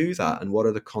does he do that, and what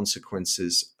are the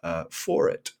consequences for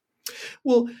it?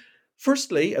 Well,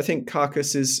 firstly, I think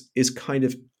Cacus is kind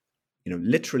of,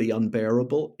 literally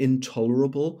unbearable,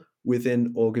 intolerable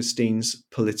within Augustine's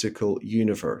political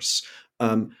universe.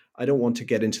 I don't want to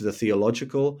get into the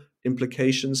theological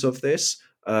implications of this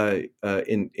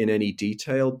in any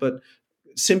detail, but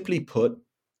simply put,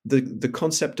 the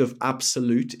concept of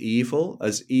absolute evil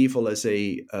as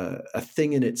a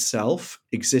thing in itself,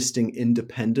 existing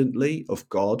independently of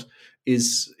God,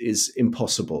 is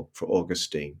impossible for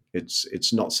Augustine.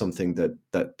 It's not something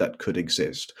that could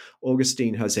exist.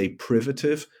 Augustine has a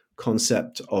privative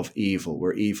concept of evil,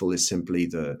 where evil is simply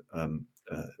the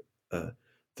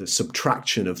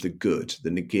subtraction of the good,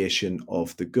 the negation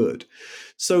of the good.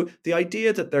 So the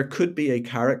idea that there could be a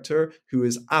character who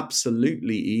is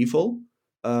absolutely evil,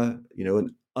 and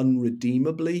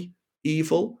unredeemably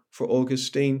evil for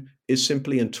Augustine, is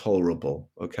simply intolerable.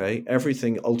 Okay,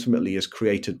 everything ultimately is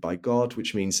created by God,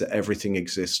 which means that everything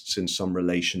exists in some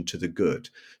relation to the good.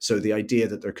 So the idea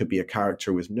that there could be a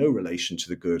character with no relation to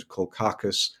the good called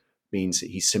Cacus means that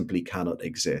he simply cannot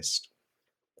exist.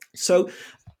 So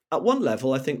at one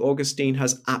level, I think Augustine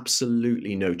has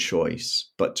absolutely no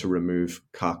choice but to remove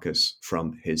Cacus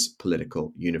from his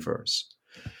political universe.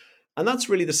 And that's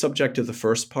really the subject of the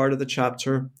first part of the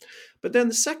chapter. But then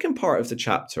the second part of the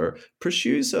chapter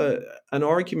pursues an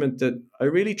argument that I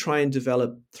really try and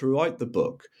develop throughout the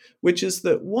book, which is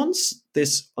that once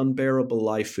this unbearable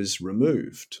life is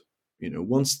removed,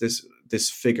 once this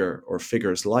figure or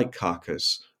figures like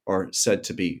Cacus are said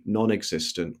to be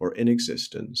non-existent or in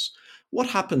existence, what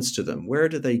happens to them? Where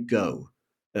do they go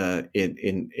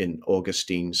in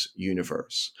Augustine's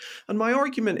universe? And my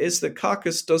argument is that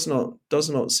Cacus does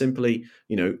not simply,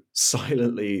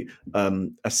 silently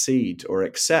accede or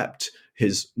accept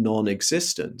his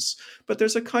non-existence, but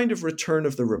there's a kind of return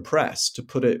of the repressed, to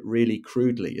put it really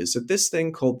crudely, is that this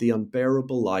thing called the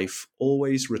unbearable life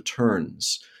always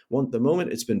returns. The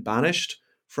moment it's been banished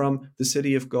from the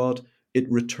city of God, it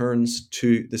returns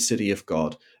to the city of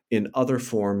God in other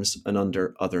forms and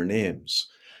under other names.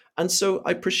 And so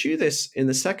I pursue this in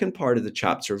the second part of the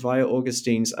chapter via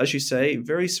Augustine's, as you say,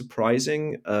 very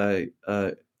surprising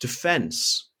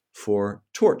defense for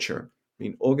torture. I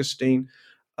mean, Augustine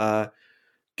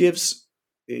gives,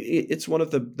 it's one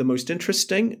of the most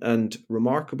interesting and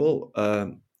remarkable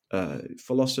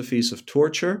philosophies of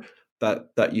torture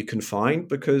that you can find,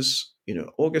 because,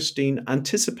 Augustine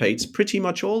anticipates pretty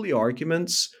much all the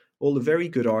arguments, all the very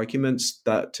good arguments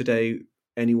that today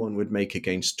anyone would make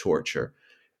against torture.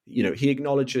 He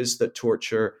acknowledges that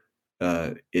torture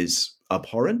is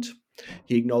abhorrent.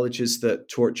 He acknowledges that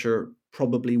torture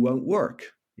probably won't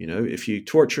work. If you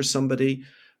torture somebody,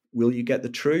 will you get the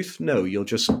truth? No,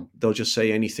 they'll just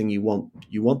say anything you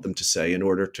want them to say in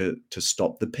order to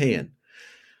stop the pain.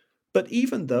 But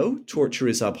even though torture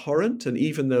is abhorrent, and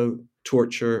even though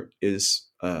torture is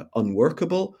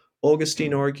unworkable,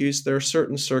 Augustine argues there are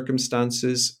certain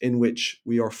circumstances in which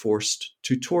we are forced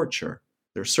to torture.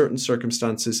 There are certain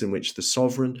circumstances in which the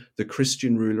sovereign, the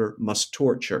Christian ruler, must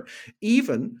torture.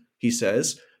 Even, he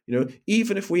says,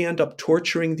 even if we end up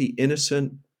torturing the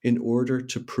innocent in order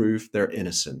to prove their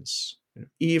innocence.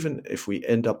 Even if we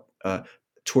end up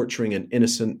torturing an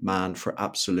innocent man for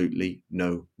absolutely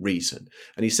no reason.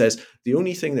 And he says the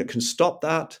only thing that can stop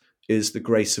that is the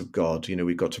grace of God.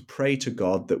 We've got to pray to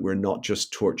God that we're not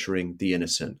just torturing the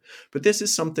innocent. But this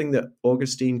is something that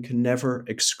Augustine can never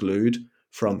exclude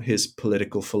from his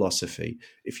political philosophy.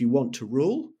 If you want to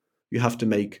rule, you have to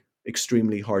make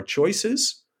extremely hard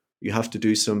choices. You have to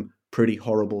do some pretty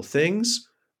horrible things.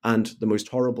 And the most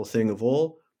horrible thing of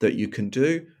all that you can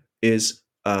do is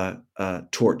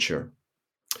torture.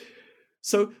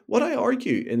 So what I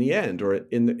argue in the end, or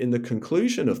in the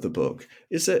conclusion of the book,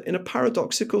 is that in a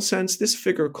paradoxical sense, this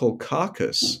figure called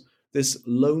Cacus, this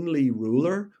lonely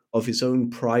ruler of his own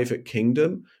private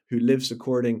kingdom, who lives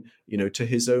according, to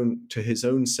his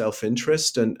own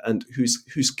self-interest, and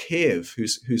whose cave,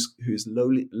 whose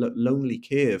lonely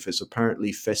cave is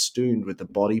apparently festooned with the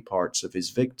body parts of his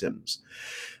victims,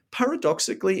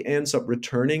 paradoxically ends up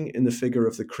returning in the figure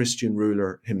of the Christian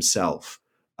ruler himself.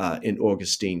 In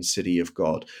Augustine's City of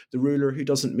God, the ruler who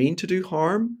doesn't mean to do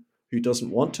harm, who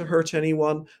doesn't want to hurt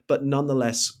anyone, but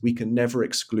nonetheless, we can never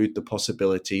exclude the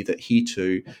possibility that he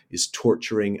too is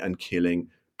torturing and killing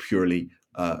purely,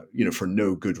 for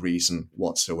no good reason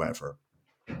whatsoever.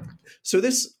 So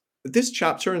this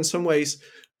chapter, in some ways,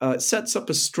 sets up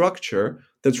a structure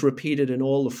that's repeated in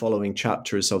all the following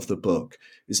chapters of the book.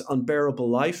 Is unbearable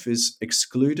life is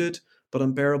excluded, but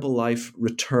unbearable life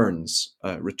returns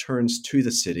to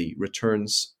the city,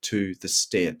 returns to the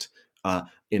state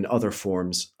in other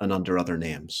forms and under other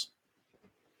names.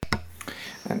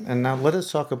 And now let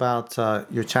us talk about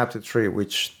your chapter 3,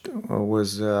 which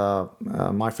was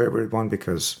my favorite one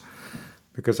because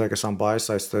I guess I'm biased.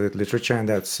 I studied literature, and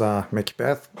that's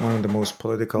Macbeth, one of the most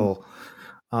political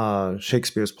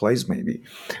Shakespeare's plays, maybe.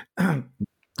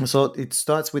 So it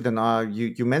starts with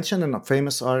you mentioned a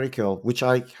famous article, which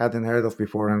I hadn't heard of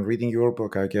before, and reading your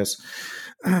book, I guess,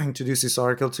 introduced this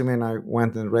article to me, and I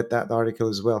went and read that article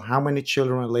as well. How many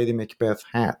children Lady Macbeth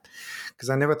had?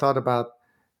 Because I never thought about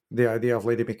the idea of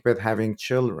Lady Macbeth having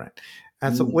children.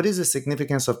 And so what is the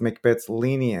significance of Macbeth's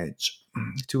lineage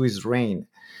to his reign?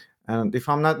 And if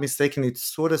I'm not mistaken, it's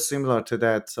sort of similar to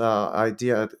that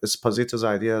idea, Esposito's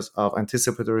ideas of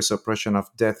anticipatory suppression of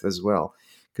death as well.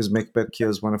 Because Macbeth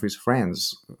kills one of his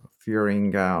friends,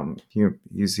 fearing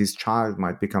his child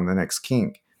might become the next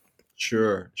king.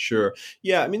 Sure.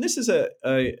 Yeah, I mean, this is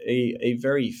a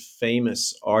very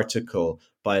famous article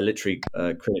by a literary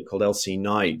critic called L.C.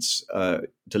 Knight,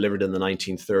 delivered in the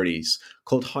 1930s,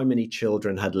 called "How Many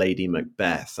Children Had Lady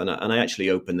Macbeth?" And I actually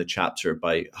opened the chapter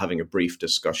by having a brief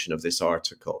discussion of this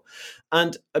article.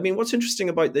 And I mean, what's interesting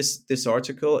about this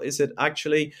article is that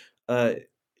actually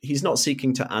he's not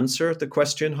seeking to answer the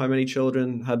question, how many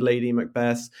children had Lady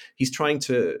Macbeth? He's trying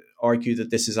to argue that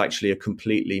this is actually a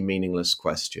completely meaningless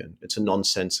question. It's a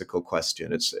nonsensical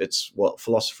question. It's what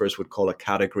philosophers would call a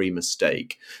category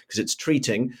mistake, because it's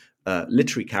treating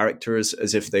literary characters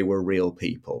as if they were real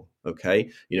people. Okay,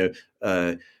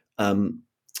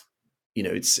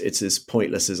 it's as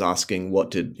pointless as asking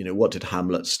what did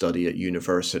Hamlet study at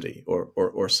university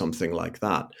or something like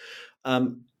that.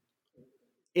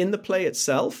 In the play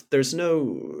itself,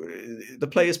 the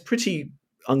play is pretty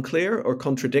unclear or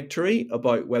contradictory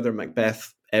about whether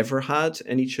Macbeth ever had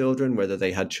any children, whether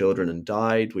they had children and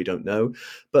died, we don't know.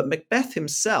 But Macbeth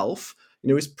himself,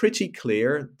 is pretty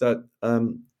clear that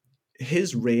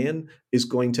his reign is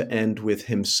going to end with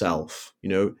himself.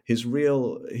 His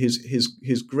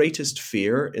greatest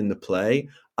fear in the play,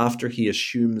 after he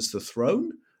assumes the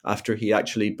throne, after he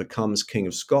actually becomes King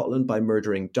of Scotland by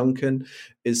murdering Duncan,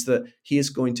 is that he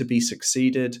is going to be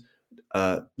succeeded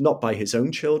not by his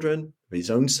own children,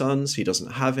 his own sons, he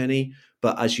doesn't have any,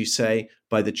 but as you say,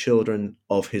 by the children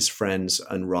of his friends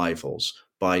and rivals,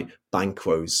 by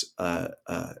Banquo's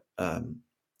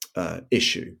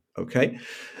issue. Okay,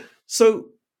 so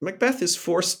Macbeth is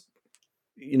forced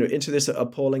into this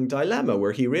appalling dilemma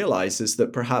where he realizes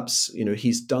that perhaps,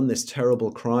 he's done this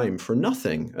terrible crime for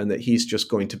nothing, and that he's just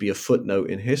going to be a footnote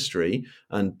in history,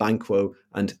 and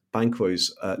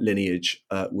Banquo's lineage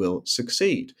will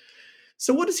succeed.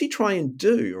 So what does he try and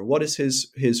do, or what is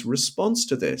his response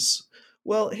to this?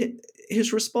 Well,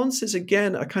 his response is,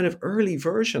 again, a kind of early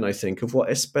version, I think, of what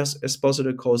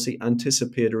Esposito calls the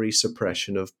anticipatory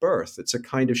suppression of birth. It's a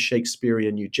kind of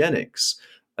Shakespearean eugenics,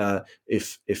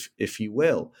 if you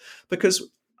will,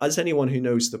 because as anyone who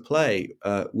knows the play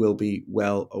will be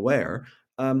well aware,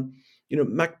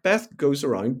 Macbeth goes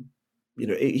around,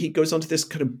 he goes on to this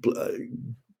kind of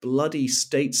bloody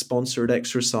state-sponsored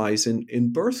exercise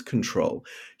in birth control.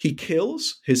 He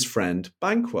kills his friend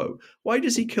Banquo. Why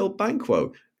does he kill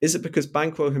Banquo? Is it because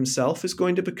Banquo himself is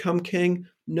going to become king?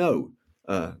 No.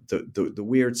 The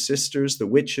weird sisters, the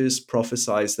witches,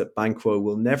 prophesize that Banquo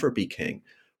will never be king.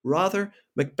 Rather,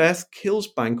 Macbeth kills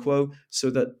Banquo so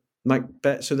that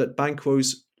Macbeth, so that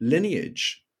Banquo's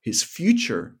lineage, his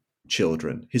future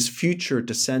children, his future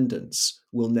descendants,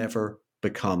 will never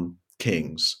become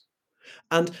kings.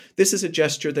 And this is a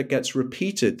gesture that gets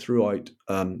repeated throughout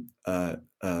the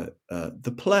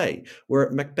play, where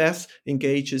Macbeth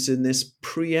engages in this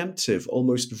preemptive,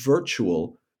 almost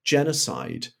virtual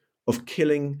genocide of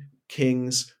killing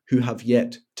kings who have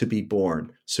yet to be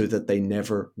born, so that they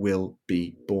never will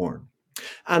be born.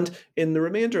 And in the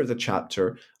remainder of the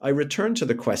chapter, I return to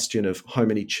the question of how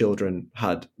many children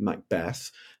had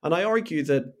Macbeth, and I argue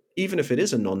that even if it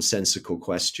is a nonsensical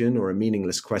question or a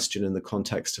meaningless question in the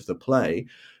context of the play,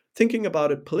 thinking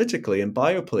about it politically and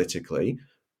biopolitically,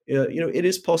 it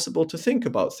is possible to think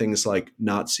about things like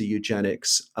Nazi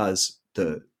eugenics as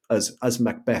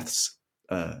Macbeth's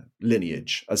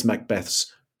lineage, as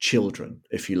Macbeth's children,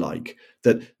 if you like,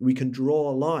 that we can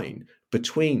draw a line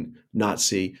between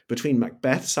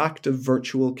Macbeth's act of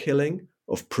virtual killing,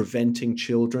 of preventing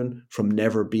children from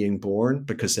never being born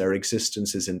because their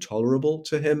existence is intolerable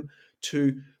to him,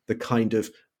 to the kind of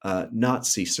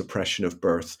Nazi suppression of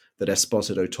birth that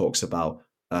Esposito talks about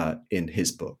in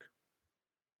his book.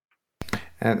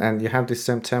 And you have the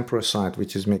same temporal side,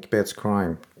 which is Macbeth's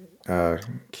crime,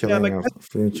 killing of the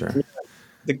future.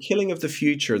 The killing of the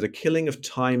future, the killing of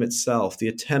time itself, the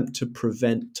attempt to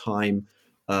prevent time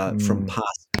from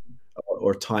passing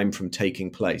or time from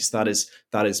taking place. That is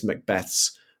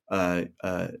Macbeth's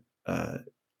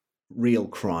real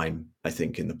crime, I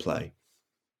think, in the play.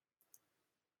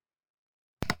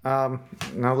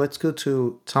 Now let's go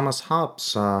to Thomas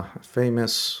Hobbes'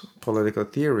 famous political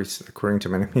theories, according to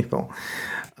many people.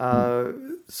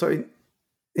 So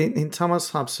in Thomas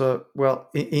Hobbes,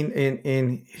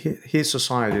 in his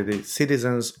society, the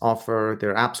citizens offer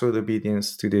their absolute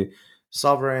obedience to the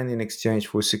sovereign in exchange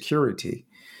for security.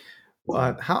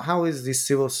 But how is the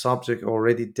civil subject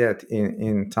already dead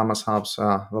in Thomas Hobbes'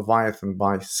 Leviathan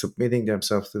by submitting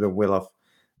themselves to the will of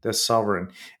the sovereign?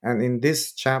 And in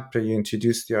this chapter, you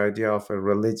introduced the idea of a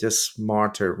religious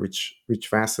martyr, which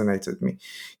fascinated me.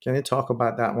 Can you talk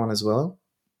about that one as well?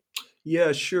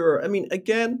 Yeah, sure. I mean,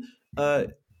 again,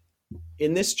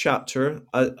 in this chapter,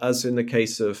 as in the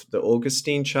case of the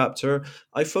Augustine chapter,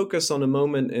 I focus on a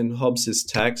moment in Hobbes's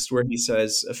text where he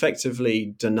says,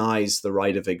 effectively denies the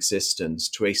right of existence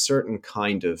to a certain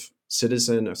kind of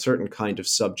citizen, a certain kind of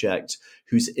subject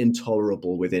who's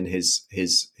intolerable within his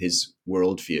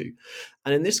worldview.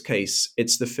 And in this case,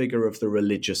 it's the figure of the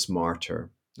religious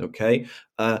martyr. Okay,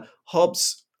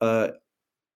 Hobbes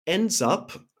ends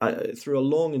up through a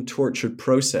long and tortured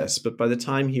process, but by the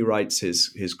time he writes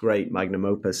his great magnum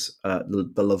opus,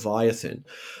 the Leviathan,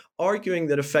 arguing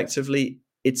that effectively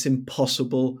it's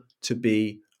impossible to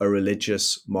be a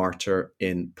religious martyr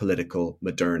in political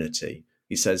modernity.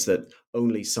 He says that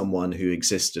only someone who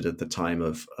existed at the time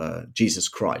of Jesus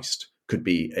Christ could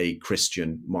be a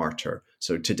Christian martyr.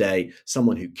 So today,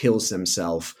 someone who kills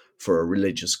themselves for a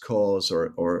religious cause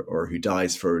or who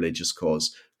dies for a religious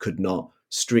cause could not,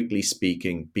 strictly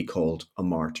speaking, be called a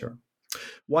martyr.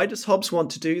 Why does Hobbes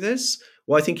want to do this?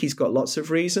 Well, I think he's got lots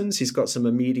of reasons. He's got some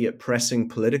immediate pressing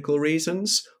political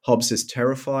reasons. Hobbes is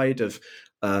terrified of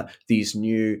these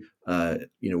new,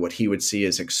 what he would see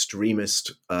as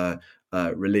extremist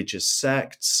religious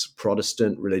sects,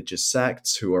 Protestant religious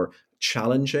sects who are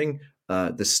challenging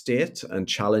the state and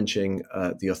challenging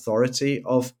the authority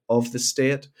of the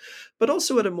state. But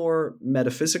also at a more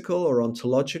metaphysical or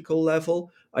ontological level,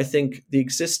 I think the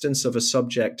existence of a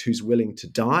subject who's willing to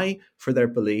die for their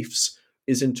beliefs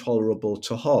is intolerable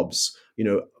to Hobbes.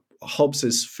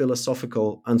 Hobbes's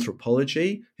philosophical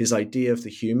anthropology, his idea of the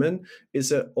human, is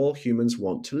that all humans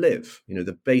want to live.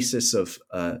 The basis of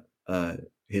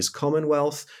his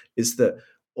commonwealth is that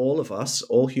all of us,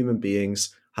 all human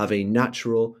beings, have a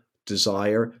natural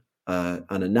desire and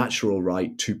a natural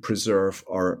right to preserve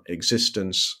our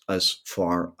existence as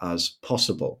far as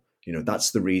possible.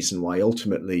 That's the reason why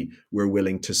ultimately we're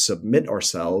willing to submit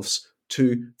ourselves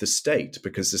to the state,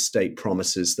 because the state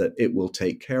promises that it will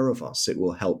take care of us. It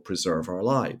will help preserve our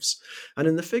lives. And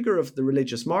in the figure of the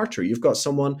religious martyr, you've got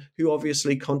someone who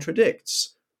obviously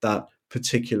contradicts that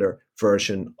particular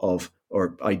version of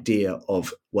or idea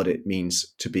of what it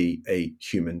means to be a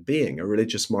human being. A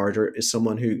religious martyr is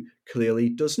someone who clearly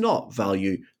does not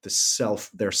value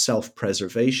their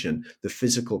self-preservation, the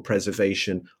physical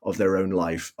preservation of their own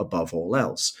life above all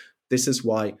else. This is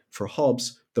why, for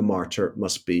Hobbes, the martyr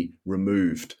must be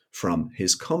removed from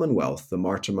his commonwealth. The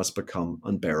martyr must become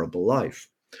unbearable life.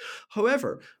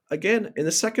 However, again, in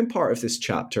the second part of this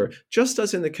chapter, just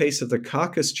as in the case of the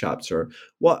Cacus chapter,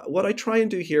 what I try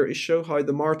and do here is show how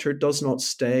the martyr does not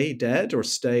stay dead or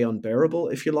stay unbearable,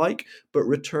 if you like, but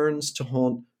returns to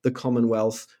haunt the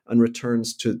Commonwealth and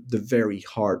returns to the very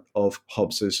heart of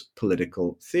Hobbes's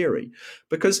political theory.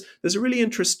 Because there's a really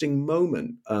interesting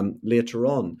moment later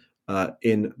on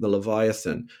in the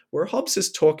Leviathan where Hobbes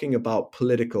is talking about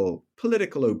political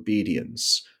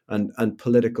obedience and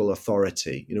political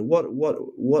authority.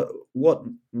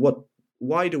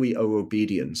 Why do we owe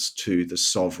obedience to the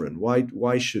sovereign?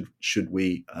 Why should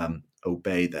we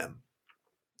obey them?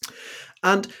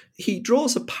 And he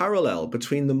draws a parallel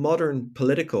between the modern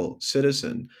political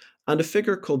citizen and a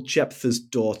figure called Jephthah's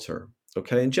daughter.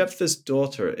 Okay, and Jephthah's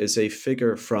daughter is a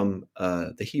figure from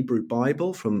the Hebrew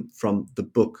Bible, from the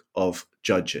book of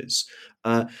Judges.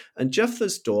 And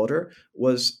Jephthah's daughter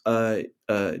was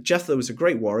Jephthah was a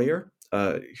great warrior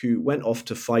who went off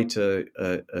to fight a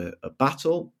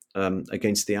battle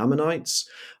against the Ammonites.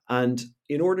 And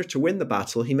in order to win the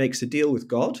battle, he makes a deal with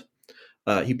God.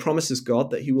 He promises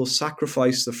God that he will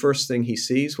sacrifice the first thing he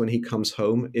sees when he comes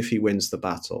home if he wins the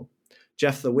battle.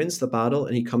 Jephthah wins the battle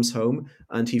and he comes home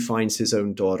and he finds his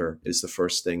own daughter is the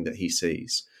first thing that he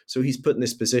sees. So he's put in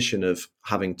this position of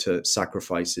having to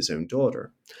sacrifice his own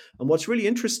daughter. And what's really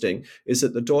interesting is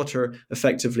that the daughter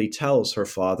effectively tells her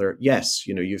father, yes,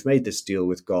 you've made this deal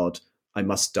with God. I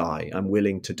must die. I'm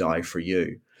willing to die for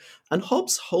you. And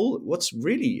what's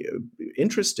really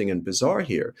interesting and bizarre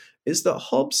here is that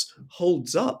Hobbes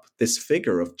holds up this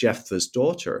figure of Jephthah's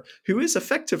daughter, who is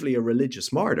effectively a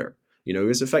religious martyr.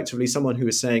 Is effectively someone who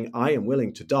is saying, I am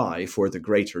willing to die for the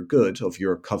greater good of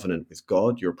your covenant with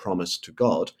God, your promise to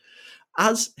God,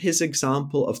 as his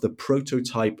example of the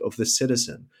prototype of the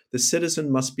citizen. The citizen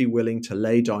must be willing to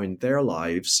lay down their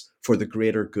lives for the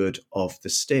greater good of the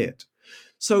state.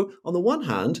 So on the one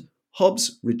hand,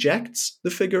 Hobbes rejects the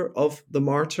figure of the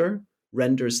martyr,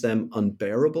 renders them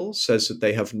unbearable, says that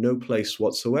they have no place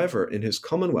whatsoever in his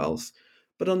commonwealth.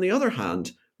 But on the other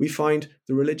hand, we find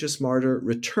the religious martyr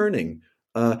returning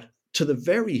to the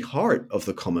very heart of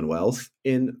the Commonwealth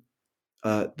in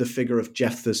the figure of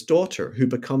Jephthah's daughter, who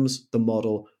becomes the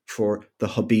model for the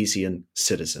Hobbesian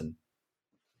citizen.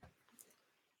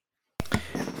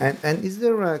 And is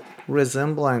there a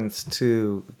resemblance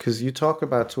to, because you talk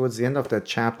about towards the end of that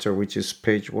chapter, which is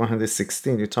page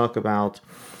 116, you talk about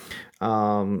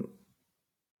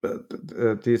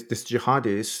this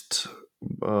jihadist,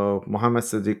 Muhammad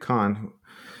Sadiq Khan,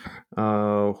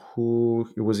 who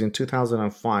it was in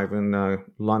 2005 in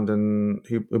London.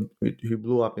 He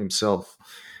blew up himself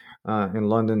in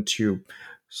London Tube.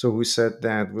 So he said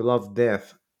that we love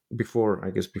death before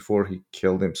he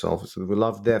killed himself. So we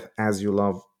love death as you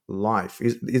love life.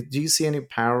 Do you see any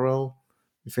parallel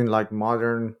between like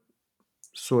modern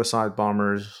suicide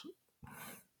bombers,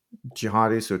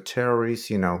 jihadists or terrorists,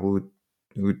 who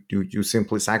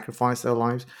simply sacrifice their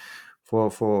lives for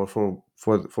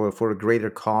a greater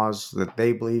cause that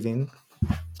they believe in?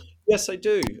 Yes, I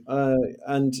do.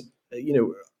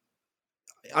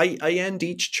 I end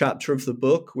each chapter of the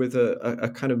book with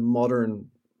a kind of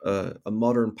modern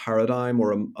paradigm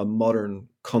or a modern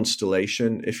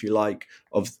constellation, if you like,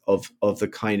 of the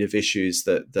kind of issues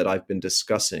that I've been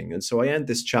discussing. And so I end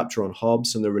this chapter on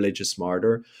Hobbes and the religious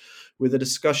martyr with a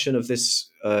discussion of this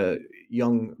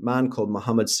young man called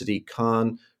Muhammad Sadiq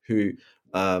Khan, who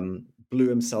blew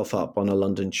himself up on a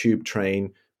London tube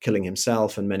train, killing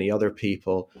himself and many other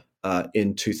people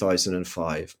in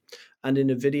 2005. And in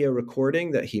a video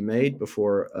recording that he made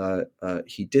before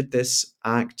he did this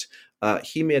act,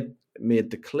 he made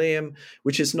the claim,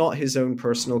 which is not his own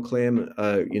personal claim.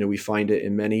 We find it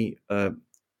in many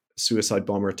suicide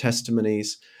bomber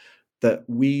testimonies, that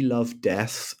we love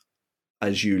death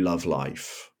as you love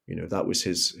life. That was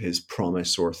his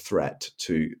promise or threat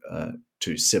to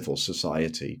civil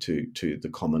society, to the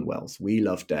Commonwealth. We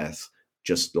love death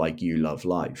just like you love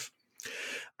life.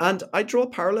 And I draw a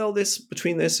parallel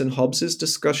between this and Hobbes's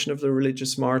discussion of the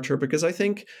religious martyr, because I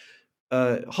think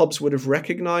Hobbes would have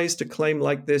recognized a claim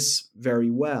like this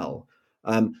very well,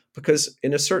 because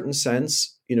in a certain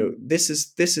sense, this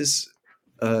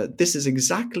is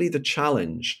exactly the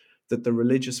challenge that the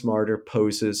religious martyr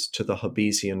poses to the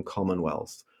Hobbesian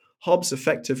Commonwealth. Hobbes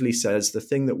effectively says the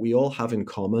thing that we all have in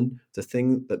common, the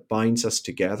thing that binds us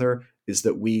together, is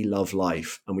that we love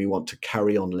life and we want to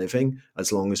carry on living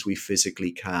as long as we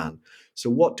physically can. So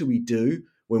what do we do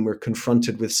when we're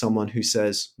confronted with someone who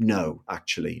says, no,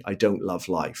 actually, I don't love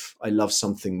life. I love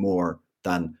something more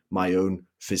than my own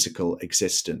physical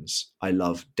existence. I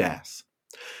love death.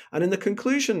 And in the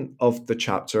conclusion of the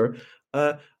chapter,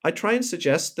 I try and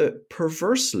suggest that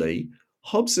perversely,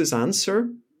 Hobbes's answer,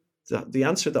 the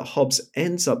answer that Hobbes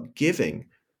ends up giving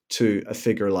to a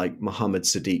figure like Muhammad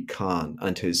Sadiq Khan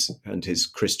and his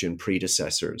Christian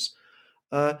predecessors,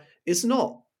 is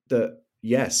not that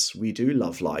yes, we do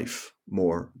love life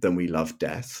more than we love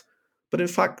death, but in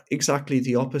fact, exactly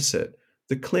the opposite.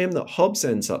 The claim that Hobbes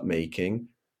ends up making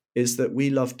is that we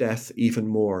love death even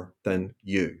more than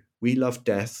you. We love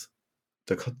death.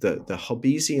 The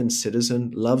Hobbesian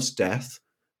citizen loves death,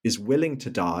 is willing to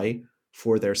die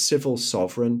for their civil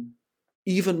sovereign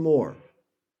even more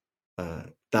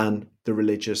than the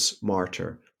religious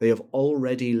martyr. They have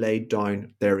already laid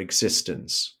down their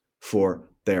existence for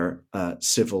their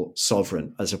civil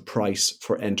sovereign as a price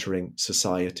for entering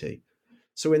society.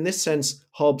 So in this sense,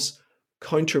 Hobbes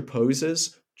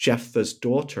counterposes Jephthah's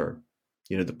daughter,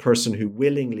 the person who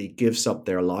willingly gives up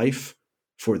their life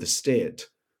for the state,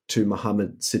 to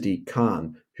Muhammad Siddiq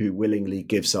Khan, who willingly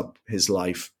gives up his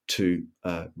life to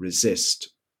resist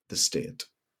the state.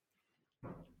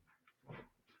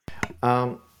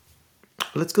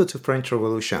 Let's go to French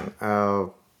Revolution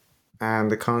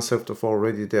and the concept of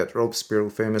already dead. Robespierre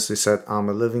famously said, "I'm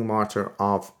a living martyr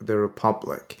of the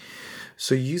Republic."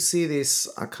 So you see this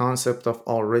concept of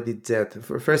already dead.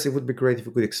 First, it would be great if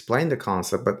you could explain the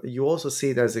concept, but you also see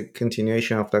it as a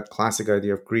continuation of that classic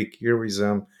idea of Greek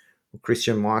heroism,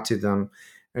 Christian martyrdom.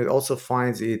 And it also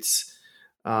finds its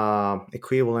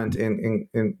equivalent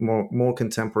in more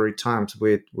contemporary times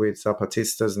with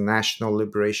Zapatista's National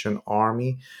Liberation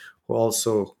Army, who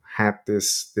also had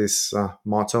this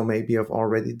motto maybe of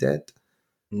already dead.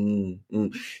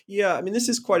 Yeah, I mean, this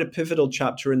is quite a pivotal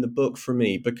chapter in the book for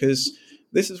me, because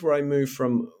this is where I move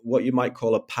from what you might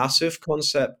call a passive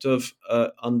concept of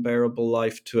unbearable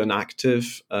life to an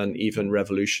active and even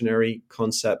revolutionary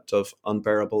concept of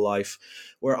unbearable life,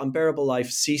 where unbearable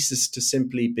life ceases to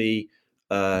simply be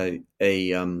a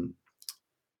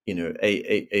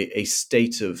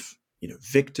state of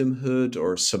victimhood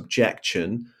or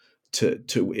subjection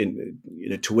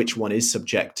to which one is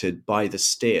subjected by the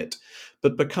state,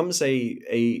 but becomes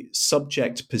a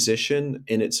subject position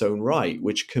in its own right,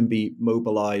 which can be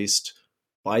mobilized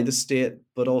by the state,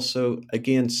 but also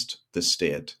against the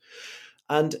state.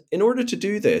 And in order to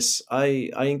do this,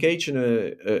 I engage in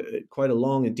a quite a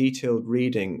long and detailed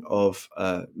reading of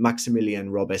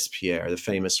Maximilien Robespierre, the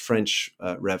famous French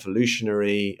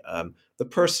revolutionary, the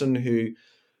person who,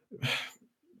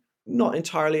 not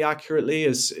entirely accurately,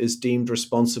 is deemed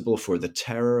responsible for the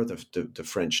terror, the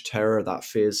French terror, that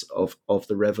phase of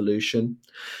the revolution.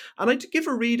 And I give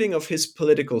a reading of his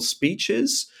political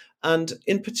speeches, and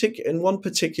in one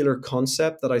particular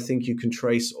concept that I think you can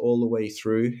trace all the way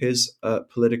through his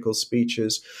political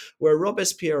speeches, where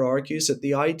Robespierre argues that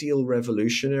the ideal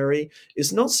revolutionary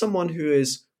is not someone who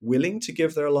is willing to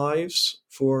give their lives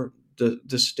for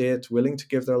the state, willing to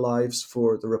give their lives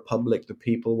for the republic, the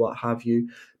people, what have you,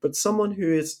 but someone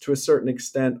who is to a certain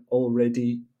extent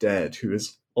already dead, who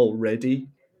is already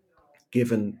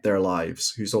given their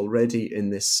lives, who's already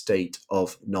in this state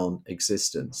of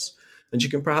non-existence. And you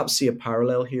can perhaps see a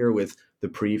parallel here with the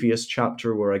previous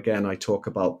chapter, where again I talk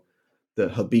about the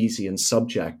Hobbesian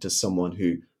subject as someone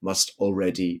who must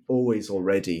always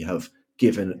already have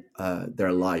given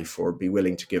their life, or be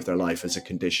willing to give their life as a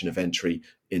condition of entry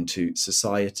into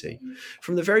society.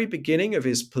 From the very beginning of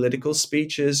his political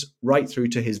speeches right through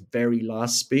to his very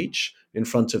last speech in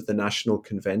front of the National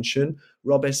Convention,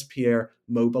 Robespierre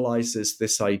mobilizes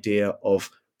this idea of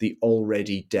the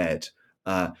already dead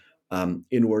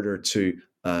in order to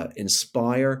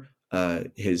inspire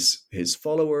his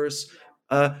followers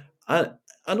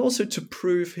and also to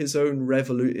prove his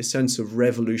own sense of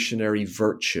revolutionary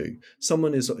virtue.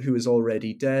 Someone who is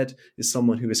already dead is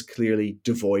someone who is clearly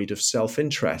devoid of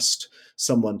self-interest,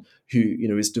 someone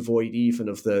who is devoid even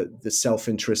of the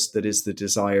self-interest that is the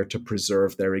desire to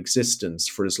preserve their existence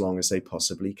for as long as they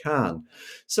possibly can.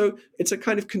 So it's a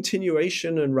kind of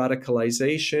continuation and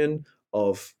radicalization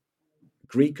of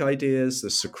Greek ideas,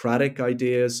 the Socratic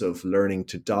ideas of learning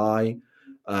to die,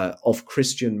 of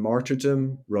Christian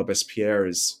martyrdom. Robespierre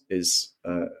is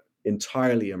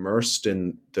entirely immersed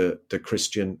in the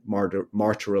Christian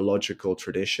martyrological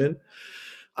tradition.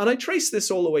 And I trace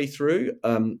this all the way through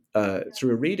a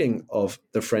reading of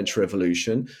the French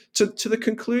Revolution to the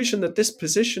conclusion that this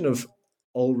position of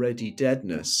already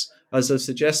deadness, as I've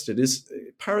suggested, is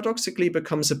paradoxically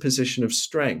becomes a position of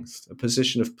strength, a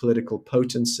position of political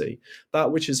potency.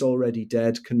 That which is already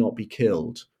dead cannot be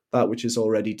killed. That which is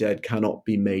already dead cannot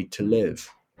be made to live.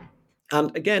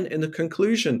 And again, in the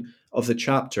conclusion of the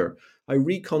chapter, I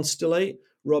reconstellate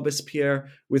Robespierre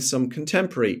with some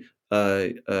contemporary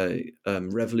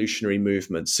revolutionary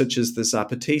movements, such as the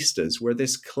Zapatistas, where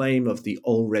this claim of the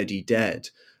already dead,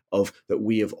 of that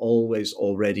we have always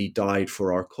already died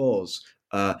for our cause,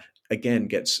 again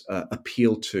gets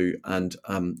appealed to and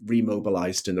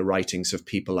remobilized in the writings of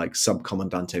people like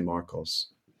Subcomandante Marcos.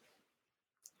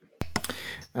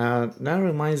 That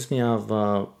reminds me of.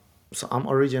 So I'm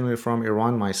originally from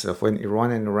Iran myself. When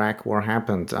Iran and Iraq war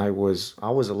happened, I was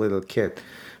a little kid,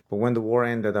 but when the war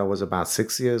ended, I was about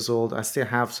 6 years old. I still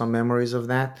have some memories of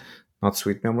that, not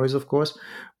sweet memories, of course,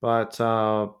 but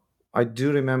I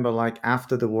do remember like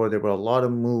after the war, there were a lot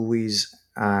of movies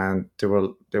and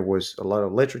there was a lot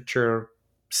of literature,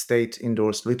 state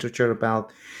endorsed literature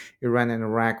about Iran and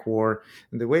Iraq war,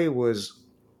 and the way it was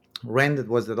rendered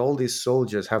was that all these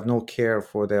soldiers have no care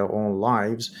for their own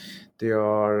lives. They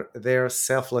are there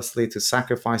selflessly to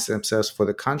sacrifice themselves for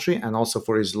the country and also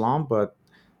for Islam, but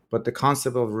the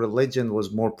concept of religion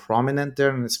was more prominent there,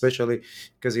 and especially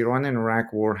because Iran and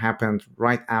Iraq war happened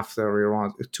right after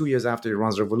Iran, 2 years after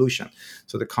Iran's revolution.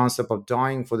 So the concept of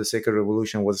dying for the sake of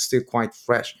revolution was still quite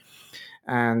fresh.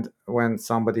 And when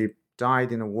somebody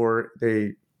died in a war,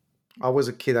 I was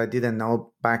a kid. I didn't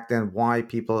know back then why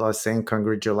people are saying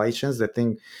congratulations. They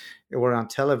think it were on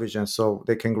television, so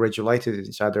they congratulated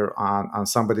each other on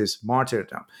somebody's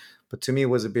martyrdom. But to me, it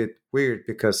was a bit weird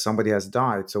because somebody has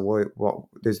died. So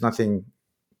there's nothing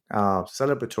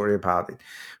celebratory about it.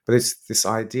 But it's this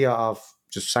idea of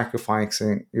just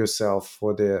sacrificing yourself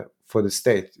for the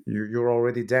state. You're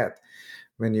already dead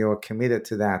when you're committed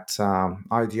to that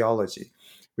ideology,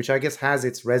 which I guess has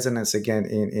its resonance again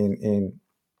in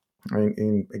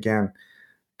again,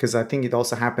 because I think it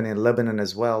also happened in Lebanon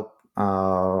as well,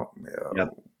 Yeah.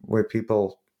 where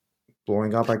people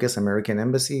blowing up. I guess American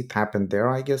embassy. It happened there.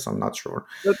 I guess I'm not sure.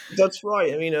 That's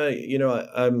right. I mean,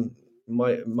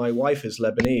 my wife is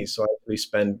Lebanese, so I actually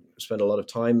spend a lot of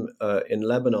time in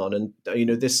Lebanon, and I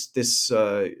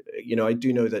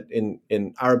do know that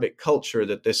in Arabic culture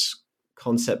that this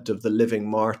concept of the living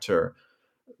martyr,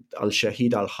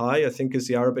 al-Shahid al-Hayy, I think is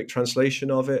the Arabic translation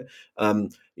of it.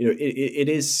 It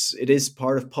is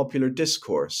part of popular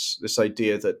discourse. This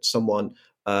idea that someone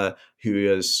who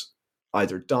has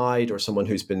either died or someone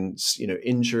who's been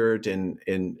injured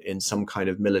in some kind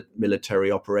of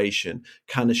military operation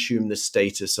can assume the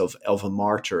status of a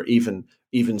martyr, even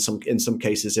in some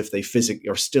cases if they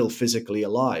are still physically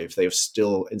alive, they have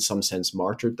still in some sense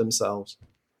martyred themselves.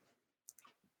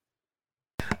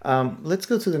 Let's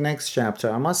go to the next chapter.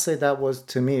 I must say that was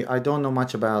to me. I don't know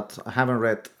much about. I haven't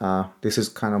read. This is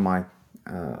kind of my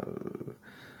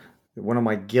one of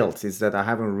my guilt is that I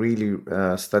haven't really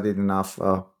studied enough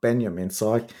Benjamin.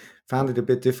 So I found it a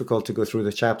bit difficult to go through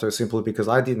the chapter simply because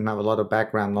I didn't have a lot of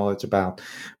background knowledge about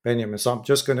Benjamin. So I'm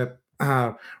just going to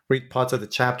read parts of the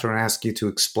chapter and ask you to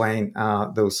explain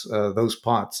those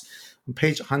parts. On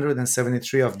page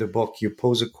 173 of the book, you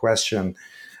pose a question,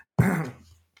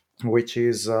 which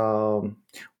is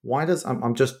why does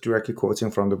I'm just directly quoting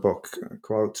from the book,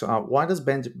 quote, why does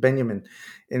Benjamin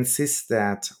insist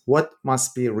that what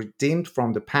must be redeemed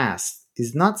from the past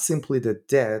is not simply the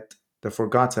dead, the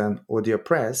forgotten, or the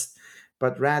oppressed,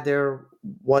 but rather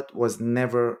what was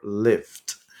never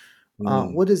lived?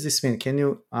 What does this mean? Can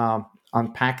you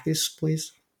unpack this,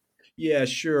 please? Yeah,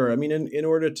 sure. I mean, in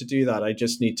order to do that, I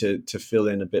just need to fill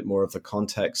in a bit more of the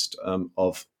context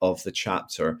of the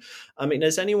chapter. I mean,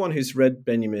 as anyone who's read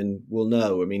Benjamin will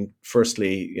know, I mean,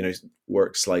 firstly,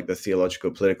 works like the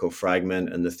Theological Political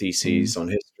Fragment and the Theses on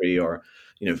History are,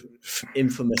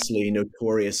 infamously,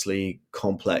 notoriously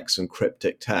complex and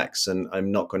cryptic texts. And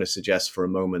I'm not going to suggest for a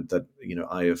moment that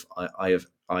I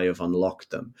have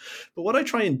unlocked them. But what I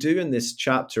try and do in this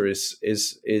chapter is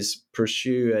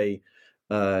pursue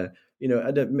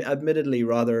admittedly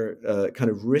rather kind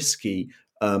of risky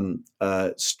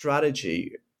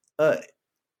strategy.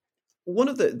 One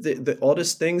of the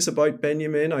oddest things about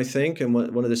Benjamin, I think, and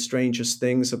one of the strangest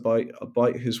things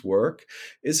about his work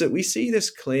is that we see this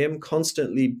claim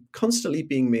constantly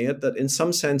being made that in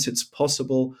some sense it's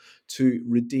possible to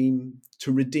redeem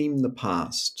the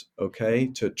past, okay,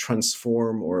 to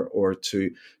transform or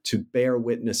to bear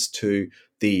witness to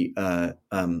the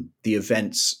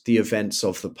events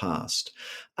of the past.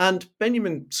 And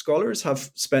Benjamin scholars have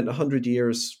spent 100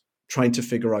 years trying to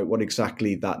figure out what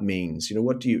exactly that means.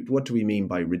 What do we mean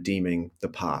by redeeming the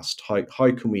past? How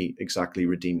can we exactly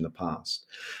redeem the past?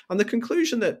 And the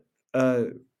conclusion that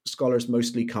scholars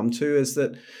mostly come to is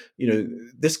that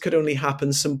this could only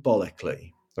happen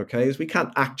symbolically. Okay, as we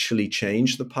can't actually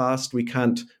change the past, we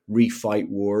can't refight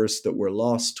wars that were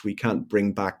lost, we can't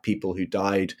bring back people who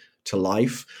died to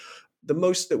life. The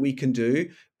most that we can do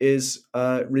is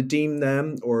redeem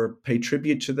them or pay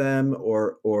tribute to them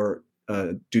or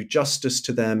do justice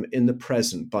to them in the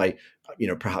present by,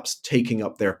 perhaps taking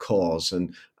up their cause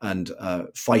and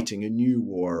fighting a new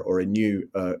war or a new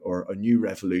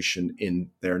revolution in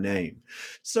their name.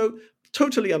 So,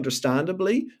 totally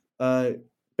understandably,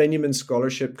 Benjamin's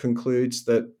scholarship concludes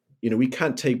that we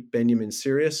can't take Benjamin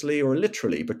seriously or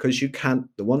literally, because the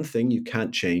one thing you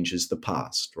can't change is the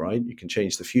past, right? You can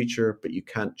change the future, but you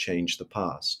can't change the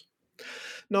past.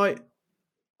 Now,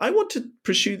 I want to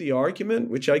pursue the argument,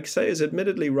 which I say is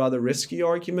admittedly rather risky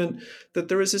argument, that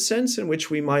there is a sense in which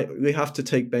we have to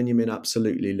take Benjamin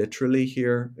absolutely literally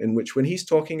here, in which when he's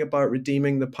talking about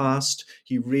redeeming the past,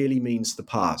 he really means the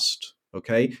past.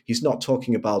 Okay, he's not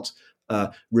talking about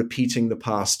repeating the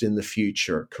past in the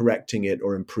future, correcting it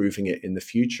or improving it in the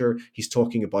future. He's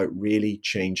talking about really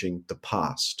changing the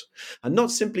past, and not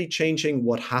simply changing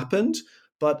what happened,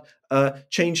 but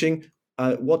changing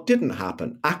what didn't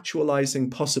happen, actualizing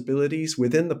possibilities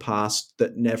within the past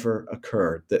that never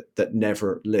occurred, that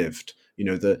never lived.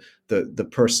 The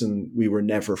person we were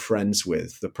never friends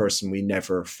with, the person we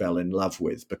never fell in love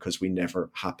with because we never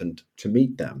happened to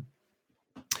meet them.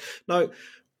 Now,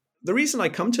 the reason I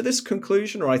come to this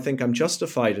conclusion, or I think I'm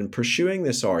justified in pursuing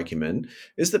this argument,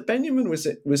 is that Benjamin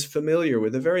was familiar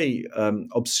with a very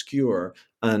obscure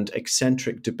and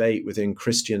eccentric debate within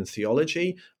Christian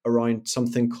theology around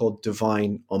something called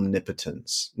divine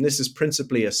omnipotence. And this is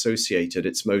principally associated,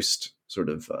 its most sort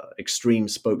of extreme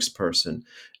spokesperson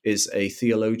is a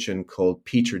theologian called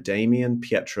Pietro Damiani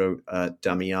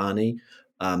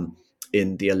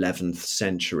in the 11th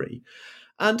century.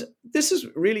 And this is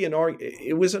really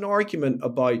it was an argument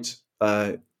about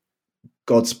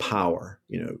God's power.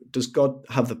 Does God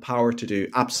have the power to do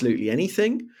absolutely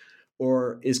anything,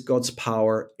 or is God's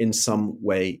power in some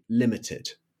way limited,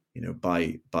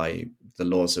 by the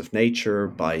laws of nature,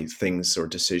 by things or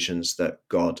decisions that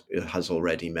God has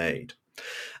already made?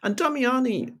 And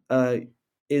Damiani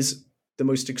is the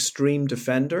most extreme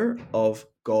defender of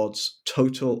God's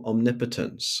total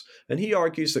omnipotence. And he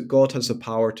argues that God has the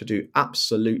power to do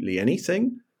absolutely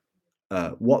anything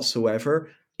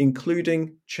whatsoever,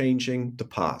 including changing the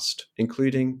past,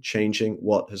 including changing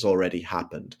what has already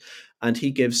happened. And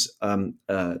he gives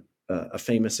a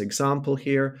famous example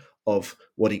here of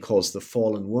what he calls the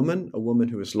fallen woman, a woman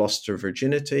who has lost her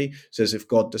virginity. Says if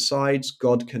God decides,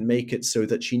 God can make it so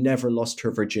that she never lost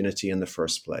her virginity in the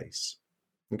first place.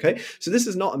 Okay, so this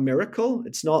is not a miracle.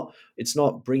 It's not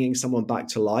bringing someone back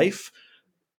to life.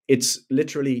 It's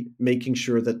literally making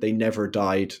sure that they never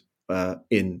died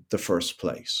in the first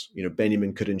place.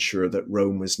 Benjamin could ensure that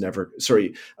Rome was never.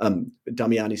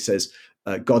 Damiani says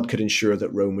God could ensure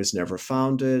that Rome was never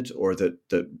founded, or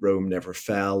that Rome never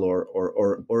fell,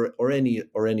 or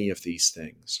any of these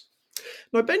things.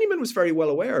 Now, Benjamin was very well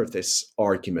aware of this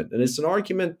argument, and it's an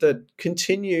argument that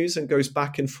continues and goes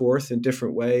back and forth in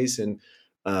different ways in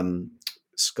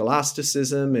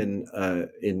scholasticism,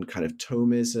 in kind of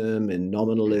Thomism, in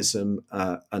nominalism,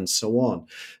 and so on.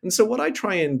 And so, what I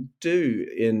try and do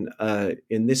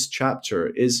in this chapter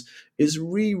is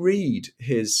reread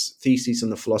his theses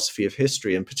on the philosophy of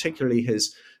history, and particularly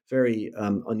his very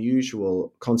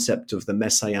unusual concept of the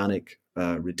messianic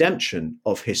redemption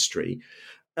of history.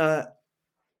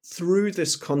 Through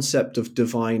this concept of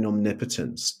divine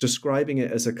omnipotence, describing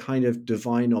it as a kind of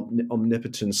divine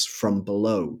omnipotence from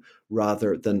below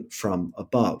rather than from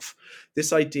above.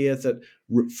 This idea that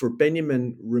for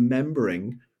Benjamin,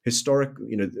 remembering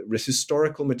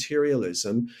historical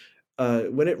materialism,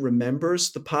 when it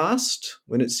remembers the past,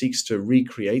 when it seeks to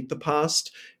recreate the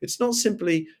past, it's not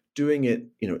simply doing it,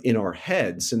 in our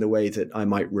heads in the way that I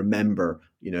might remember,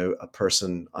 a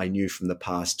person I knew from the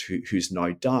past who's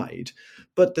now died,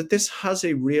 but that this has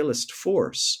a realist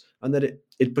force, and that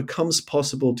it becomes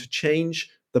possible to change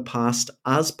the past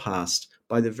as past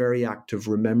by the very act of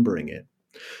remembering it.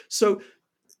 So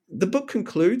the book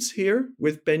concludes here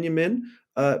with Benjamin,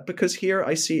 because here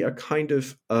I see a kind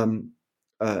of,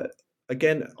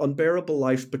 again, unbearable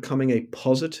life becoming a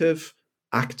positive,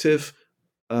 active,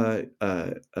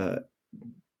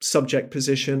 subject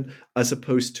position, as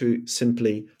opposed to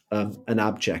simply an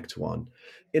abject one.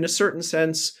 In a certain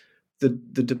sense, the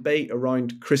debate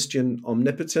around Christian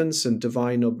omnipotence and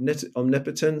divine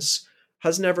omnipotence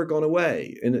has never gone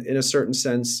away. In a certain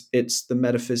sense, it's the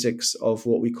metaphysics of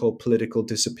what we call political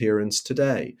disappearance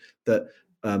today, that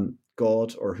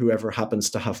God, or whoever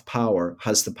happens to have power,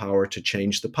 has the power to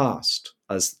change the past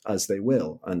as they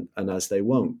will, and as they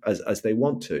won't, as they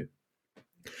want to.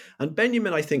 And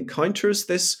Benjamin, I think, counters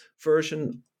this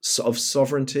version of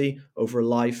sovereignty over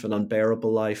life and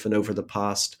unbearable life and over the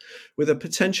past with a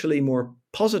potentially more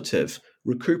positive,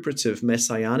 recuperative,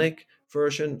 messianic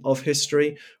version of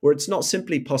history, where it's not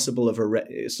simply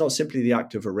it's not simply the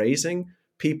act of erasing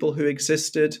people who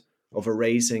existed, of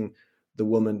erasing the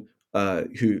woman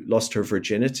who lost her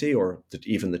virginity, or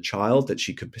even the child that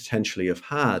she could potentially have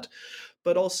had,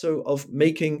 but also of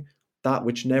making that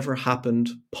which never happened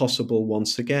possible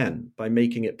once again, by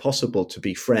making it possible to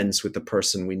be friends with the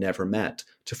person we never met,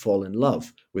 to fall in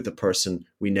love with the person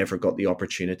we never got the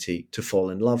opportunity to fall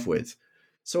in love with.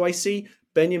 So I see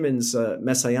Benjamin's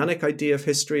messianic idea of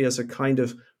history as a kind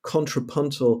of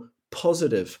contrapuntal,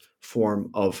 positive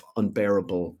form of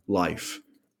unbearable life,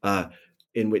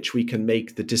 in which we can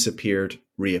make the disappeared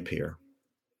reappear.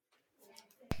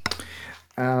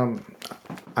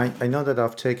 I know that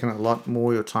I've taken a lot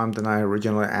more of your time than I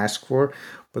originally asked for,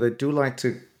 but I do like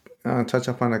to touch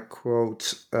upon a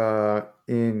quote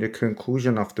in the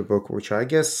conclusion of the book, which I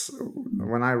guess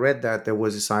when I read that, there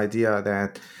was this idea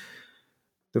that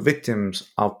the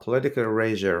victims of political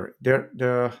erasure, they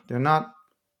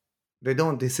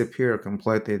don't disappear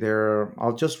completely.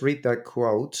 I'll just read that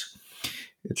quote.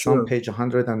 It's on page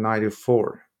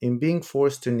 194. In being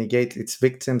forced to negate its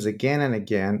victims again and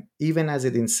again, even as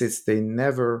it insists they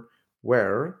never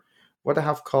were, what I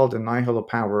have called a nihilo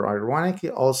power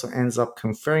ironically also ends up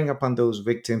conferring upon those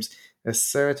victims a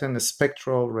certain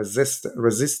spectral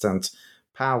resistant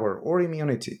power or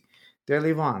immunity. They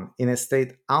live on in a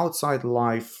state outside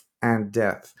life and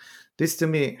death. This to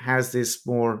me has this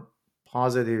more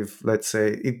positive, let's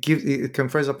say, it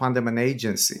confers upon them an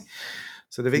agency.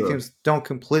 So the victims don't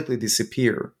completely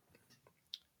disappear.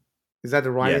 Is that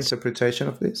the right interpretation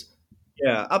of this?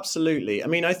 Yeah, absolutely. I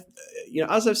mean, as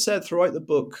I've said throughout the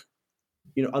book,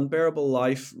 unbearable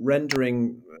life,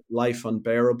 rendering life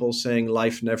unbearable, saying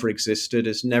life never existed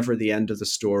is never the end of the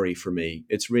story for me.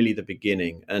 It's really the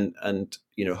beginning. And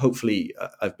hopefully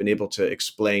I've been able to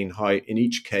explain how in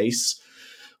each case,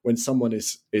 when someone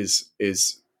is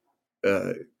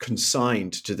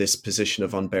consigned to this position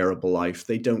of unbearable life,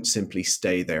 they don't simply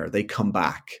stay there. They come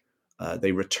back.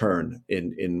 They return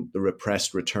in the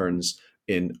repressed returns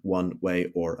in one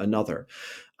way or another.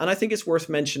 And I think it's worth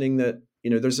mentioning that,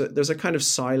 there's a kind of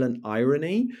silent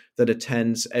irony that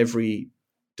attends every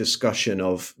discussion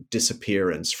of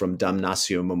disappearance, from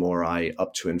damnatio memoriae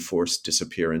up to enforced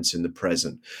disappearance in the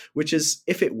present, which is,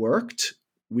 if it worked,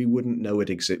 we wouldn't know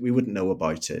it exists. We wouldn't know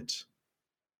about it.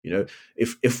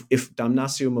 If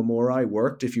damnatio memoriae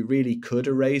worked, if you really could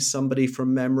erase somebody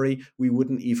from memory, we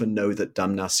wouldn't even know that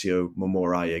damnatio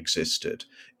memoriae existed.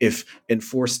 If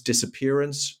enforced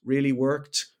disappearance really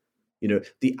worked,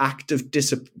 the act of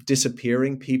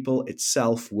disappearing people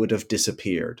itself would have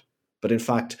disappeared. But in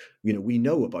fact, we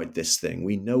know about this thing.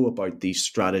 We know about these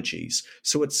strategies.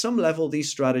 So at some level,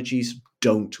 these strategies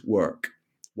don't work.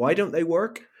 Why don't they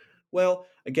work? Well,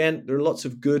 again, there are lots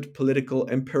of good political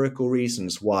empirical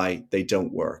reasons why they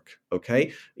don't work.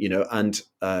 Okay,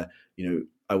 I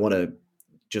want to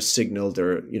just signal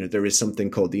there is something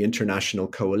called the International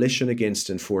Coalition Against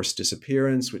Enforced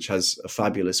Disappearance, which has a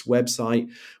fabulous website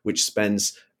which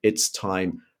spends its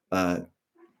time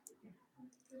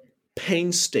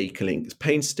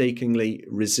painstakingly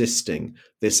resisting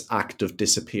this act of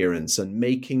disappearance and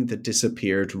making the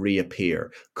disappeared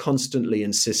reappear, constantly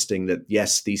insisting that,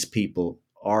 yes, these people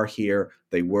are here,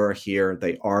 they were here,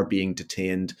 they are being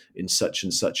detained in such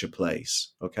and such a place.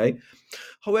 Okay.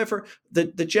 However,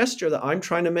 the gesture that I'm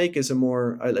trying to make is a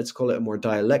more, let's call it a more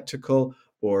dialectical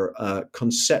or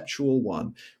conceptual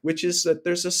one, which is that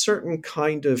there's a certain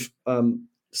kind of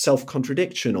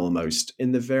self-contradiction almost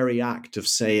in the very act of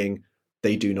saying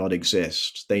they do not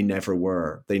exist, they never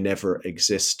were, they never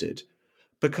existed.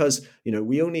 Because,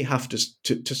 we only have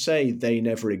to say they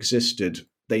never existed,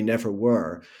 they never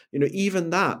were. Even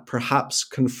that perhaps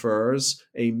confers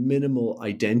a minimal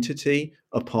identity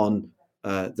upon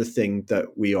the thing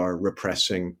that we are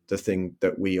repressing, the thing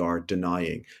that we are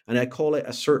denying. And I call it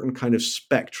a certain kind of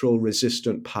spectral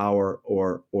resistant power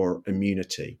or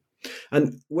immunity.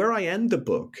 And where I end the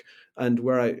book, and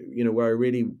where I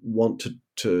really want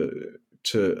to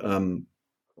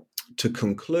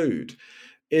conclude,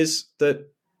 is that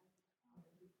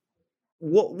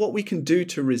what we can do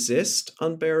to resist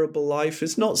unbearable life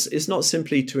is not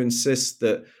simply to insist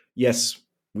that, yes,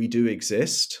 we do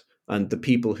exist, and the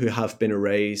people who have been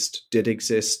erased did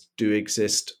exist, do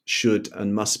exist, should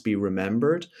and must be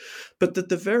remembered, but that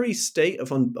the very state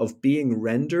of being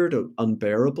rendered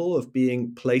unbearable, of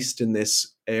being placed in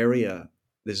this area,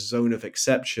 this zone of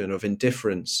exception, of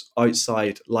indifference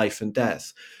outside life and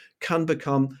death, can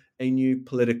become a new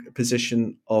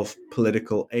position of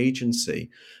political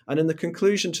agency. And in the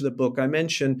conclusion to the book, I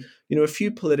mention, a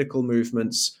few political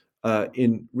movements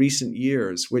in recent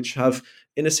years which have,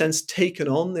 in a sense, taken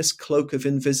on this cloak of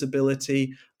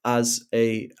invisibility as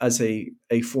a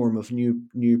form of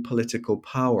new political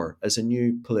power, as a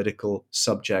new political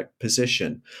subject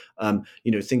position.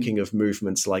 Thinking of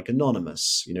movements like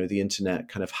Anonymous, the internet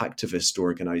kind of hacktivist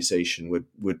organization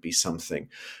would be something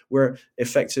where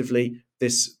effectively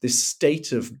this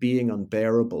state of being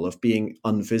unbearable, of being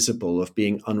invisible, of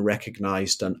being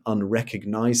unrecognized and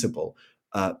unrecognizable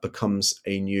becomes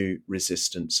a new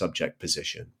resistant subject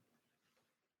position.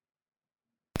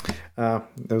 There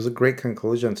was a great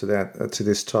conclusion to that to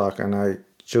this talk, and I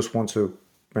just want to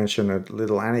mention a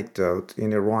little anecdote.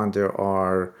 In Iran, there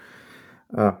are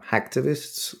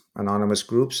hacktivists, anonymous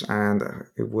groups, and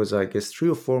it was, I guess, 3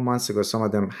 or 4 months ago, some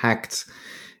of them hacked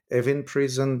Evin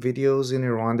prison videos in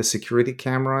Iran, the security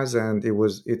cameras, and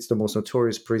it's the most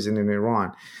notorious prison in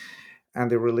Iran. And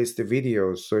they released the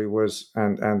videos. So it was,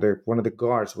 and one of the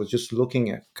guards was just looking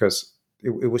at, because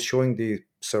it was showing the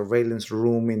surveillance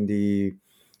room in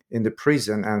the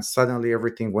prison, and suddenly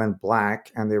everything went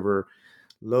black, and there were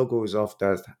logos of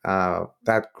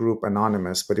that group,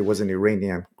 Anonymous, but it was an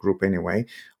Iranian group anyway,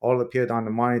 all appeared on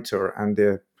the monitor, and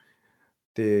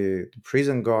the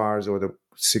prison guards or the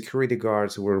security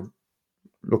guards who were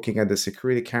looking at the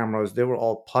security cameras, they were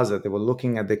all puzzled. They were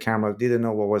looking at the camera, didn't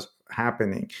know what was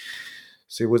happening.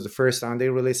 So it was the first time they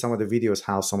released some of the videos,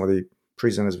 how some of the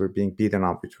prisoners were being beaten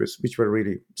up, which were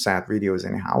really sad videos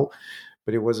anyhow.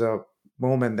 But it was a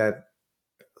moment that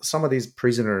some of these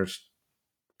prisoners,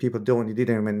 people didn't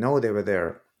even know they were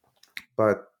there,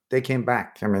 but they came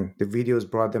back. I mean, the videos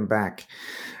brought them back.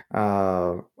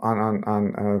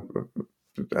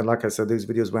 Like I said, these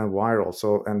videos went viral.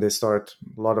 So, and a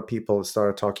lot of people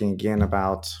started talking again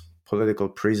about political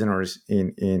prisoners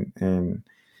in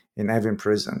Evin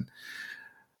prison,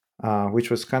 which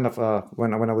was kind of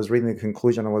when I was reading the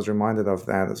conclusion, I was reminded of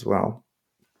that as well.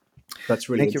 That's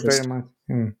really Thank you very much.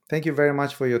 Thank you very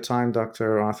much for your time,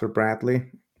 Dr. Arthur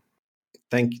Bradley.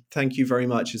 Thank you very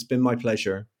much. It's been my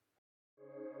pleasure.